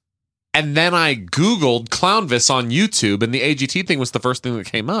 and then I Googled Clownvis on YouTube, and the AGT thing was the first thing that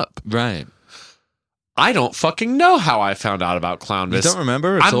came up. Right. I don't fucking know how I found out about Clownvis. You don't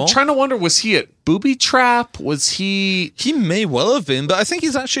remember at all? I'm trying to wonder, was he at Booby Trap? Was he... He may well have been, but I think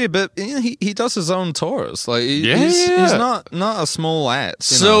he's actually a bit... He does his own tours. Like, Yeah. he's not a small act.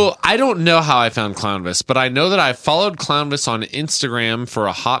 You know? So I don't know how I found Clownvis, but I know that I followed Clownvis on Instagram for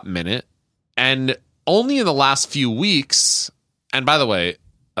a hot minute, and only in the last few weeks... And by the way,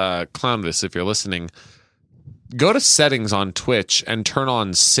 Clownvis, if you're listening... Go to settings on Twitch and turn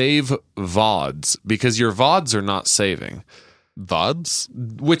on save VODs because your VODs are not saving.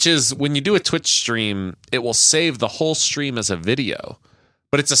 VODs? Which is when you do a Twitch stream, it will save the whole stream as a video.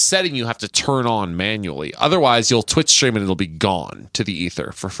 But it's a setting you have to turn on manually. Otherwise, you'll Twitch stream and it'll be gone to the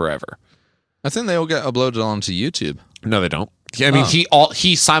ether for forever. I think they all get uploaded onto YouTube. No, they don't. I mean, he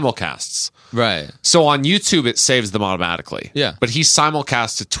simulcasts. Right. So on YouTube, it saves them automatically. Yeah. But he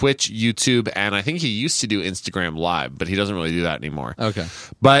simulcasts to Twitch, YouTube, and I think he used to do Instagram Live, but he doesn't really do that anymore. Okay.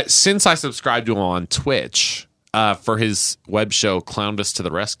 But since I subscribed to him on Twitch for his web show, Clownvis to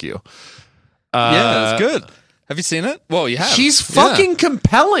the Rescue. Yeah, it's good. Have you seen it? Well, you have. He's fucking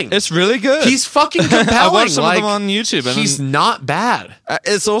compelling. It's really good. He's fucking compelling. I watched some like, of them on YouTube. And he's not bad.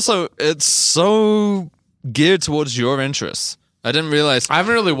 It's so geared towards your interests. I didn't realize. I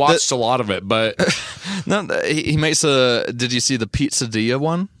haven't really watched a lot of it, but No, he makes a. Did you see the Pizzeria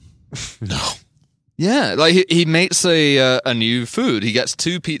one? no. Yeah, like he makes a new food. He gets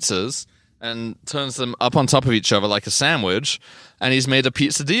 2 pizzas and turns them up on top of each other like a sandwich, and he's made a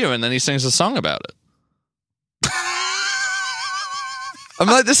pizzeria, and then he sings a song about it. I'm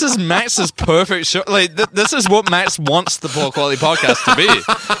like, this is Max's perfect show. Like, this is what Max wants the Poor Quality Podcast to be.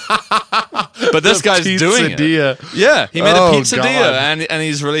 But this guy's doing it. Yeah, he made a pizzeria, and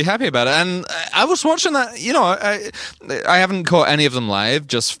he's really happy about it. And I was watching that. You know, I haven't caught any of them live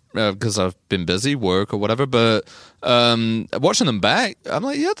just because I've been busy, work or whatever. But watching them back, I'm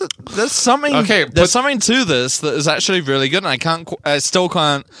like, yeah, there's something. Okay, there's something to this that is actually really good, and I still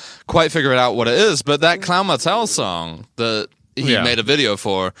can't quite figure it out what it is. But that Clown Motel song that he made a video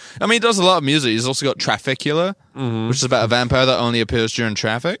for. I mean, he does a lot of music. He's also got Trafficula, which is about a vampire that only appears during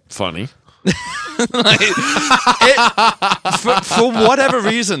traffic. Funny. For whatever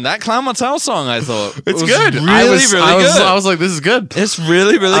reason, that Clown Motel song, I thought It's was good. Really, really good. I was like, this is good. It's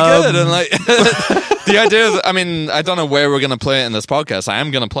really, really good. And like the idea of, I mean, I don't know where we're going to play it in this podcast. I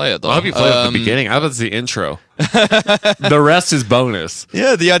am going to play it though. I hope you play it at the beginning. I thought it's the intro. The rest is bonus.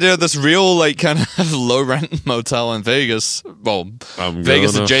 Yeah, the idea of this real, like, kind of low rent motel in Vegas. Well,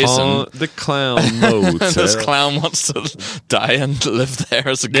 Vegas adjacent. The clown motel. This clown wants to die and live there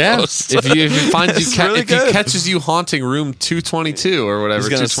as a ghost. If he finds you, It's really if he good. catches you haunting room 222 or whatever, He's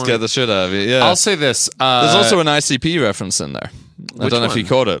going to 220. scare the shit out of you. Yeah. I'll say this. There's also an ICP reference in there. I don't know if you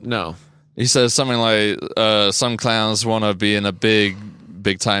caught it. No. He says something like, some clowns want to be in a big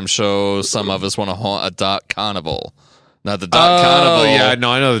time show. Some of us want to haunt a dark carnival. Now, the dark carnival. Yeah,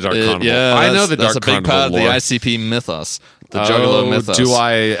 no, I know the dark carnival. Yeah, I know the dark that's a big carnival part of the lore. ICP mythos. The Juggalo mythos. Do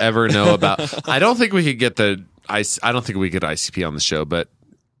I ever know about? I don't think we could get I don't think we get ICP on the show, but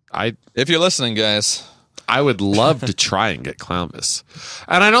If you're listening, guys. I would love to try and get Clownvis.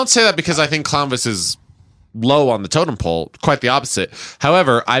 And I don't say that because I think Clownvis is low on the totem pole. Quite the opposite.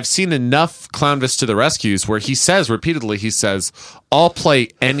 However, I've seen enough Clownvis to the Rescues where he says repeatedly, I'll play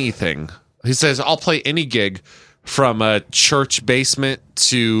anything. He says, I'll play any gig from a church basement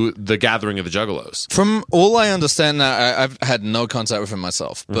to the Gathering of the Juggalos. From all I understand now, I've had no contact with him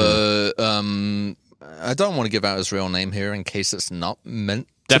myself, but I don't want to give out his real name here in case it's not meant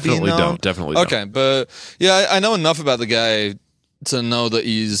Definitely to be known. Definitely Okay, but yeah, I know enough about the guy to know that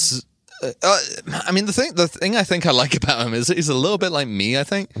he's. I mean, the thing I think I like about him is he's a little bit like me. I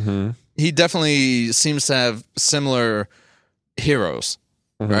think he definitely seems to have similar heroes,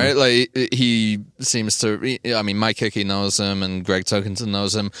 right? Like he seems to. I mean, Mike Hickey knows him, and Greg Tokenson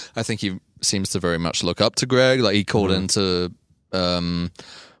knows him. I think he seems to very much look up to Greg. Like he called into.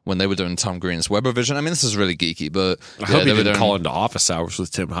 When they were doing Tom Green's Webervision. I mean, this is really geeky, but I hope he didn't call into office hours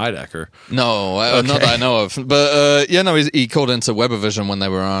with Tim Heidecker. No, not that I know of. But he called into Webervision when they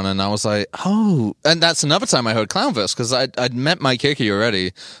were on, and I was like, oh. And that's another time I heard Clownvis, because I'd met Mike Hickey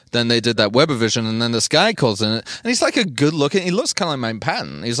already. Then they did that Webervision, and then this guy calls in it, and he's like a good-looking. He looks kind of like Mike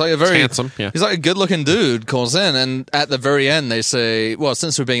Patton. He's like a very handsome. Yeah, he's like a good-looking dude. Calls in, and at the very end, they say, "Well,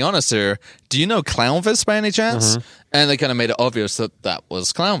 since we're being honest here, do you know Clownvis by any chance?" And they kind of made it obvious that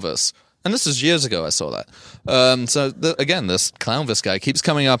was Clownvis. And this is years ago I saw that. So, again, this Clownvis guy keeps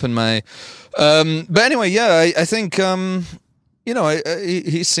coming up in my... but anyway, yeah, I think,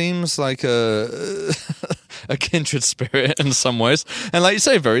 he seems like a kindred spirit in some ways. And like you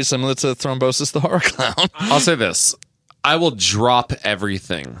say, very similar to Thrombosis the Horror Clown. I'll say this. I will drop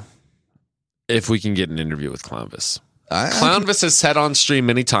everything if we can get an interview with Clownvis. Clownvis has said on stream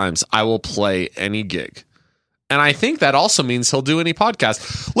many times, I will play any gig. And I think that also means he'll do any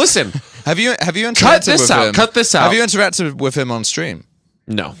podcast. Listen, have you interacted cut this with out. him? Cut this out. Have you interacted with him on stream?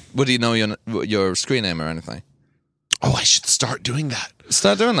 No. Would he know your screen name or anything? Oh, I should start doing that.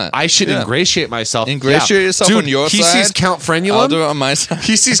 Start doing that. I should ingratiate myself. Ingratiate yourself Dude, on your he side. He sees Count Frenulum. I'll do it on my side.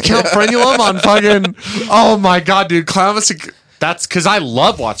 He sees Count Frenulum on fucking. Oh my god, dude, Clownvis. That's because I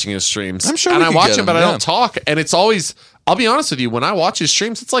love watching his streams. I'm sure and we I could watch get him, but him, I yeah. don't talk. And it's always. I'll be honest with you. When I watch his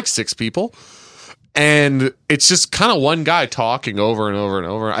streams, it's like 6 people, and it's just kind of one guy talking over and over and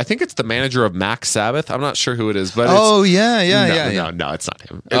over. I think it's the manager of Max Sabbath. I'm not sure who it is, but Oh it's, yeah. No, it's not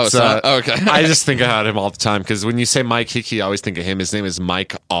him. Oh, it's not? Okay. I just think about him all the time because when you say Mike Hickey, I always think of him. His name is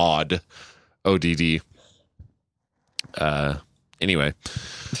Mike Odd, ODD. Anyway,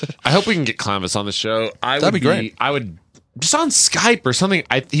 I hope we can get Clownvis on the show. That'd be great. I would just on Skype or something.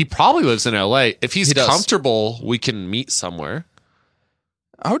 He probably lives in LA. If he's He does. comfortable, we can meet somewhere.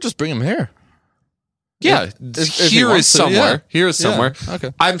 I would just bring him here. Yeah, If he here wants is to, somewhere. yeah. Here is somewhere. Yeah,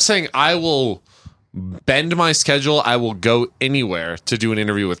 okay. I'm saying I will bend my schedule. I will go anywhere to do an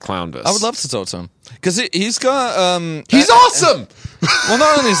interview with Clownvis. I would love to talk to him because he's got. He's awesome. Well,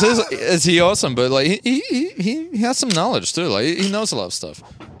 not only is he awesome, but like he has some knowledge too. Like he knows a lot of stuff.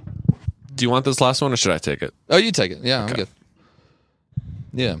 Do you want this last one or should I take it? Oh, you take it. Yeah, I'm good.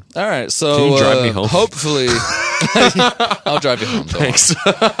 Yeah. All right. So Can you drive me home? Hopefully, I'll drive you home. Thanks.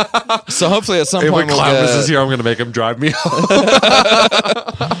 So hopefully at some If point we'll Clownvis get. is here, I'm going to make him drive me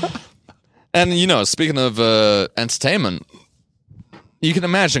home. And speaking of entertainment, you can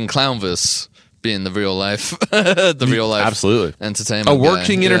imagine Clownvis being the real life, Absolutely. entertainment, A guy.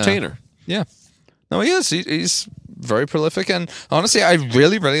 working Yeah. entertainer. Yeah. No, he is. He's very prolific, and honestly, I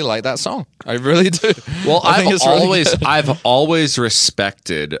really, really like that song. I really do. Well, I think it's really good. I've always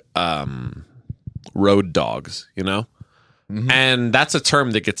respected road dogs, Mm-hmm. and that's a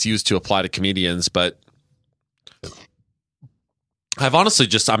term that gets used to apply to comedians. But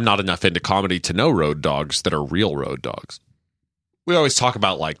I'm not enough into comedy to know road dogs that are real road dogs. We always talk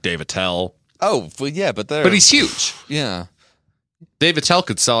about like Dave Attell, Oh, well, yeah, but but he's huge. yeah, Dave Attell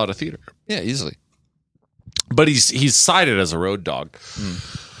could sell out a theater, yeah, easily. but he's cited as a road dog.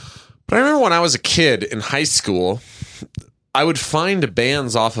 But I remember when I was a kid in high school, I would find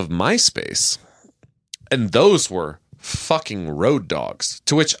bands off of MySpace, and those were fucking road dogs,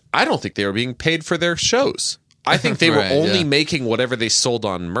 to which I don't think they were being paid for their shows. I think they were Right, only yeah. making whatever they sold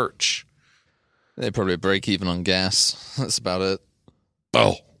on merch. They probably break even on gas. That's about it.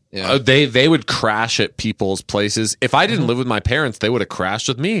 Oh. Yeah. They would crash at people's places. If I didn't live with my parents, they would have crashed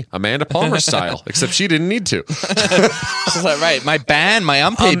with me, Amanda Palmer style, except she didn't need to. It's like, right, my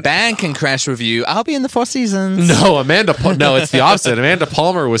unpaid band can crash with you. I'll be in the Four Seasons. No, no, it's the opposite. Amanda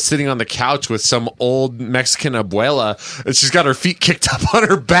Palmer was sitting on the couch with some old Mexican abuela, and she's got her feet kicked up on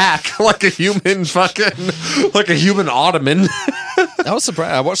her back like a human ottoman. I was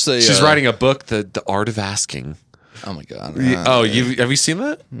surprised. I watched the. She's writing a book, The Art of Asking. Oh my god. Have you seen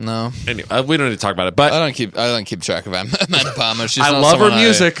that? No. Anyway, we don't need to talk about it, but I don't keep track of Amanda Palmer. She's I not love her someone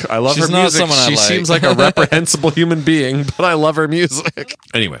music. I love her she's not music. someone I She like. seems like a reprehensible human being, but I love her music.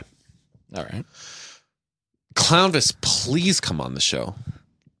 Anyway, All right. Clownvis, please come on the show.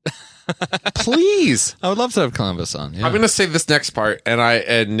 Please. I would love to have Clownvis on. Yeah. I'm going to say this next part,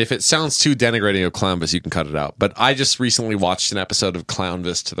 and if it sounds too denigrating of Clownvis, you can cut it out. But I just recently watched an episode of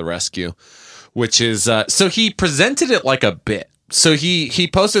Clownvis to the Rescue, which is so he presented it like a bit. So he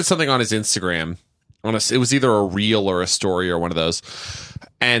posted something on his Instagram. It was either a reel or a story or one of those.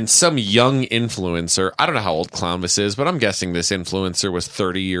 And some young influencer, I don't know how old Clownvis is, but I'm guessing this influencer was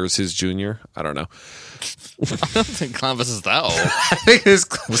 30 years his junior. I don't know. I don't think Clownvis is that old. I think his,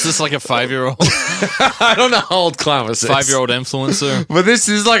 Was this like a 5-year-old? I don't know how old Clownvis is. 5-year-old influencer? But this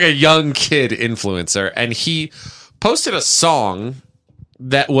is like a young kid influencer. And he posted a song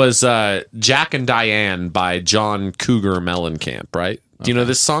that was Jack and Diane by John Cougar Mellencamp, right? Do you know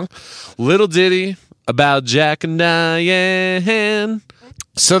this song? Little ditty about Jack and Diane.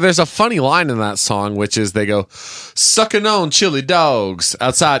 So there's a funny line in that song, which is they go, sucking on chili dogs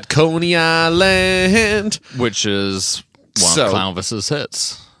outside Coney Island. Which is one So- of Clownvis's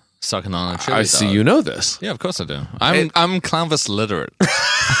hits. Sucking on a chili I see dog. you know this. Yeah, of course I do. I'm Clownvis literate.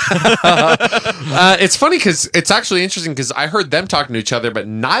 It's funny because it's actually interesting because I heard them talking to each other, but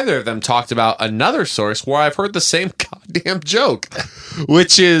neither of them talked about another source where I've heard the same goddamn joke,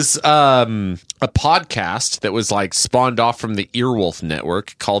 which is a podcast that was like spawned off from the Earwolf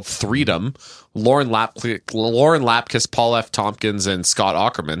Network called Freedom. Lauren Lapkus, Paul F. Tompkins, and Scott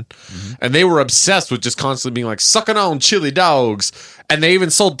Aukerman. And they were obsessed with just constantly being like, sucking on chili dogs. And they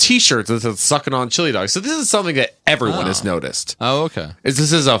even sold t-shirts that said sucking on chili dogs. So this is something that everyone has noticed. Oh, okay.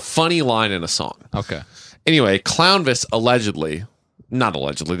 This is a funny line in a song. Okay. Anyway, Clownvis allegedly, not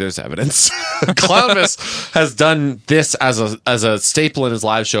allegedly, there's evidence. Clownvis has done this as a staple in his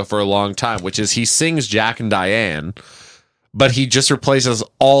live show for a long time, which is he sings Jack and Diane, but he just replaces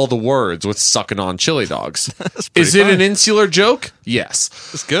all the words with sucking on chili dogs. Is it an insular joke? Yes.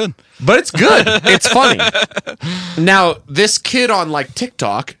 It's good. But it's good. It's funny. Now, this kid on like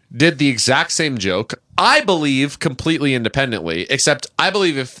TikTok did the exact same joke, I believe completely independently, except I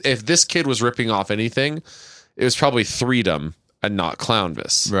believe if this kid was ripping off anything, it was probably Freedom and not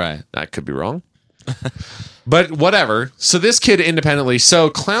Clownvis. Right. I could be wrong. But whatever. So this kid independently, so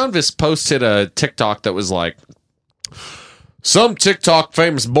Clownvis posted a TikTok that was like, some TikTok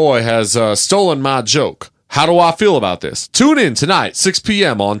famous boy has stolen my joke. How do I feel about this? Tune in tonight, 6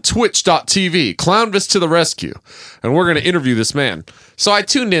 p.m. on twitch.tv, Clownvis to the rescue. And we're going to interview this man. So I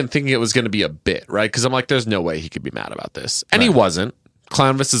tuned in thinking it was going to be a bit, right? Because I'm like, there's no way he could be mad about this. And he wasn't.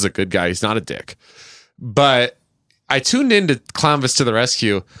 Clownvis is a good guy. He's not a dick. But I tuned in to Clownvis to the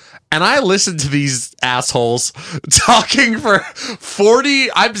rescue, and I listened to these assholes talking for 40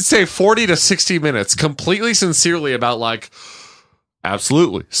 to 60 minutes, completely sincerely about like,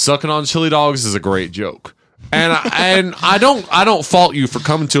 absolutely, sucking on chili dogs is a great joke. And I don't fault you for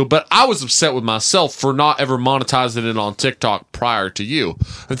coming to it, but I was upset with myself for not ever monetizing it on TikTok prior to you.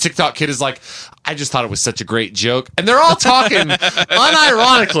 The TikTok kid is like, I just thought it was such a great joke. And they're all talking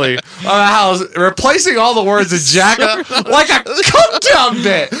unironically about how replacing all the words of Jack like a come down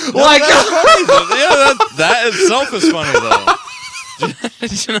bit. Like That itself is funny though.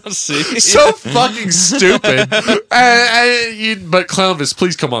 Did you not see? So fucking stupid. But Clownvis,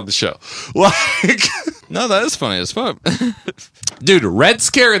 please come on the show. Like, no, that is funny as fuck. dude, Red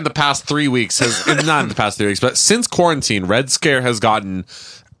Scare in the past 3 weeks not in the past 3 weeks, but since quarantine, Red Scare has gotten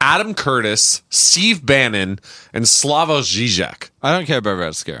Adam Curtis, Steve Bannon, and Slavoj Žižek. I don't care about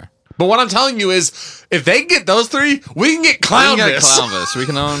Red Scare. But what I'm telling you is, if they can get those three, we can get Clownvis. We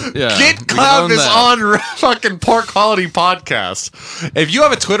can own, yeah. Get Clownvis on fucking Poor Quality Podcast. If you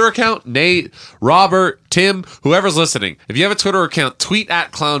have a Twitter account, Nate, Robert, Tim, whoever's listening, if you have a Twitter account, tweet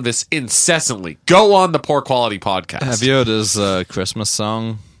at Clownvis incessantly. Go on the Poor Quality Podcast. Have you heard his Christmas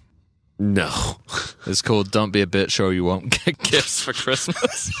song? No. It's called "Don't Be a Bitch or You Won't Get Gifts for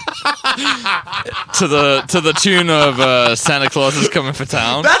Christmas." to the tune of Santa Claus is Coming for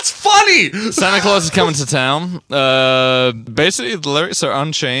Town. That's funny. Santa Claus is coming to town. Basically, the lyrics are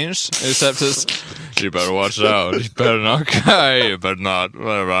unchanged, except it's you better watch out. You better not cry. You better not.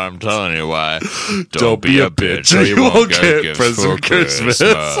 Whatever I'm telling you why. Don't be a bitch or you won't get gifts for Christmas.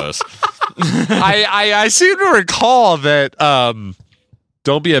 I seem to recall that.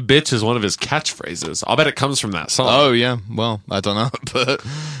 Don't be a bitch is one of his catchphrases. I'll bet it comes from that song. Oh, yeah. Well, I don't know. But,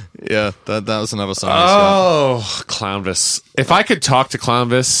 yeah, that was another song. Oh, Clownvis. If I could talk to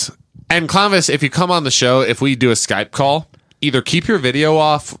Clownvis, and Clownvis, if you come on the show, if we do a Skype call, either keep your video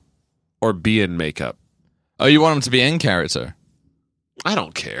off or be in makeup. Oh, you want him to be in character? I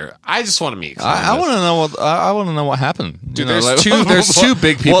don't care. I just want to meet Clownvis. I want to know what I want to know what happened. Dude, there's two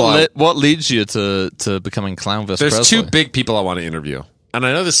big people. What leads you to becoming Clownvis? There's Presley? two big people I want to interview. And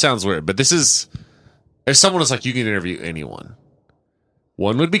I know this sounds weird, but this is... If someone was like, you can interview anyone.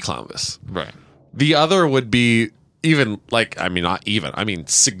 One would be Clownvis. Right. The other would be even, like, I mean, not even, I mean,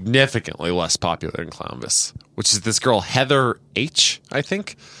 significantly less popular than Clownvis, which is this girl, Heather H., I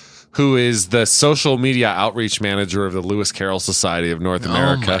think, who is the social media outreach manager of the Lewis Carroll Society of North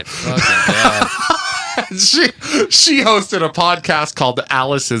America. Oh, my fucking God. she hosted a podcast called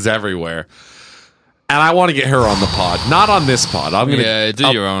Alice is Everywhere. And I want to get her on the pod. Not on this pod. I'm gonna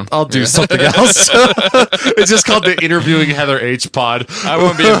do your own. I'll do something else. It's just called the Interviewing Heather H pod. I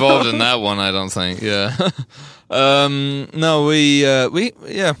won't be involved in that one, I don't think. Yeah. No, well,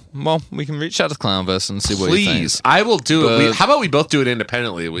 we can reach out to Clownvis and see what he thinks. Please. I will do it. How about we both do it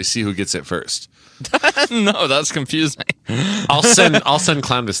independently and we see who gets it first? No, that's confusing. I'll send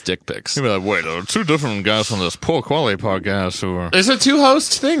Clownvis dick pics. You'll be like, wait, there are two different guys on this Poor Quality Podcast who are... It's a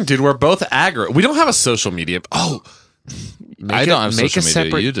two-host thing, dude. We're both aggro. We don't have a social media. Oh, I don't have social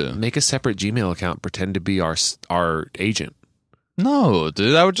media. You do. Make a separate Gmail account. Pretend to be our agent. No,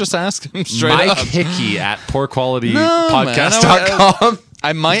 dude. I would just ask him straight Mike up. Hickey at poorqualitypodcast.com.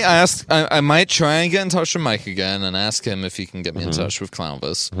 I might ask. I might try and get in touch with Mike again and ask him if he can get me in touch with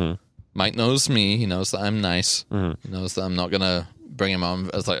Clownvis. Mm-hmm. Mike knows me. He knows that I'm nice. Mm-hmm. He knows that I'm not gonna bring him on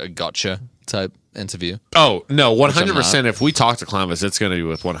as like a gotcha type interview. Oh, no, 100%. If we talk to Clownvis, it's going to be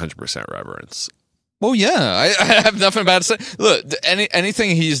with 100% reverence. Well, yeah, I have nothing bad to say. Look,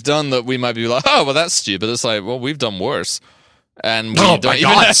 anything he's done that we might be like, oh, well, that's stupid. It's like, well, we've done worse. And we don't my even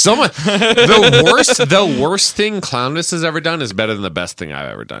God, know. the worst thing Clownvis has ever done is better than the best thing I've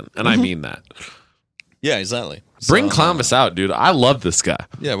ever done. And I mean that. Yeah, exactly. Bring Clownvis out, dude. I love this guy.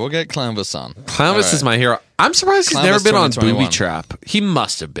 Yeah, we'll get Clownvis on. Clownvis is my hero. I'm surprised he's never Clownvis been on 2021. Booby Trap. He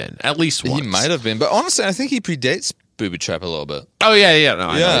must have been, at least once. He might have been, but honestly, I think he predates Booby Trap a little bit. Oh, yeah. No,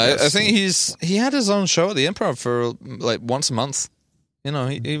 I think he had his own show at the Improv for like once a month. You know,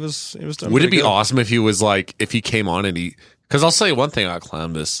 he was doing Would it pretty be good. awesome if he was like, if he came on and he, because I'll say one thing about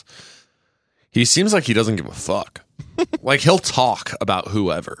Clownvis. He seems like he doesn't give a fuck. Like, he'll talk about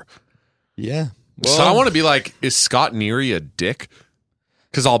whoever. Yeah. So I want to be like, is Scott Neary a dick?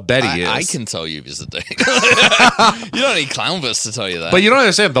 Because I'll bet he is. I can tell you if he's a dick. You don't need Clownvis to tell you that. But you don't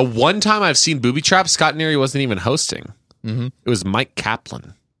understand. The one time I've seen Booby Trap, Scott Neary wasn't even hosting. Mm-hmm. It was Mike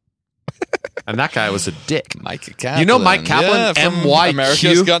Kaplan. And that guy was a dick. Mike Kaplan. You know Mike Kaplan? Yeah, from MYQ?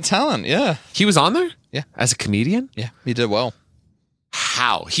 America's Got Talent, yeah. He was on there? Yeah. As a comedian? Yeah, he did well.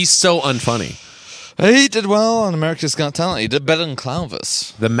 How? He's so unfunny. He did well on America's Got Talent. He did better than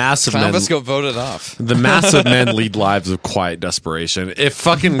Clownvis. The massive men. Clownvis got voted off. The massive men lead lives of quiet desperation. If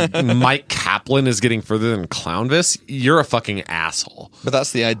fucking Mike Kaplan is getting further than Clownvis, you're a fucking asshole. But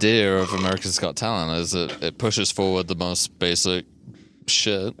that's the idea of America's Got Talent, is that it pushes forward the most basic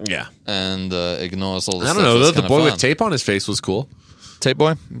shit. Yeah. And ignores all the I stuff don't know. that's The kinda boy fun. with tape on his face was cool. Tape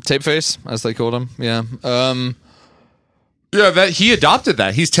boy? Tape face, as they called him. Yeah. Yeah, that he adopted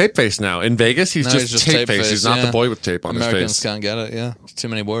that. He's tape face now. In Vegas, he's No, just tape face. He's not the boy with tape on Americans his face. can't get it, yeah. It's too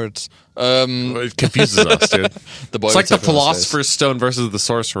many words. It confuses us, dude. The boy It's with like the tape on his face. Philosopher's Stone versus the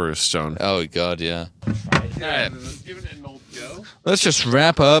Sorcerer's Stone. Oh, God, yeah. Alright. Giving it an old go. Let's just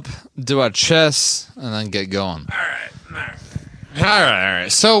wrap up, do our chess, and then get going. All right.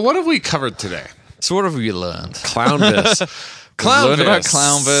 So what have we covered today? So what have we learned? Clownvis. Learned about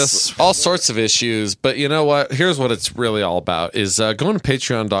Clownvis. All sorts of issues. But you know what? Here's what it's really all about is going to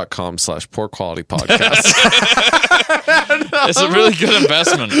patreon.com/poor quality podcast. It's a really good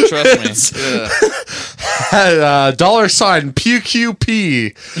investment, trust me. Yeah. $sign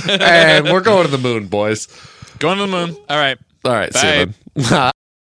PQP. And we're going to the moon, boys. Going to the moon. All right. All right, see Bye. you then.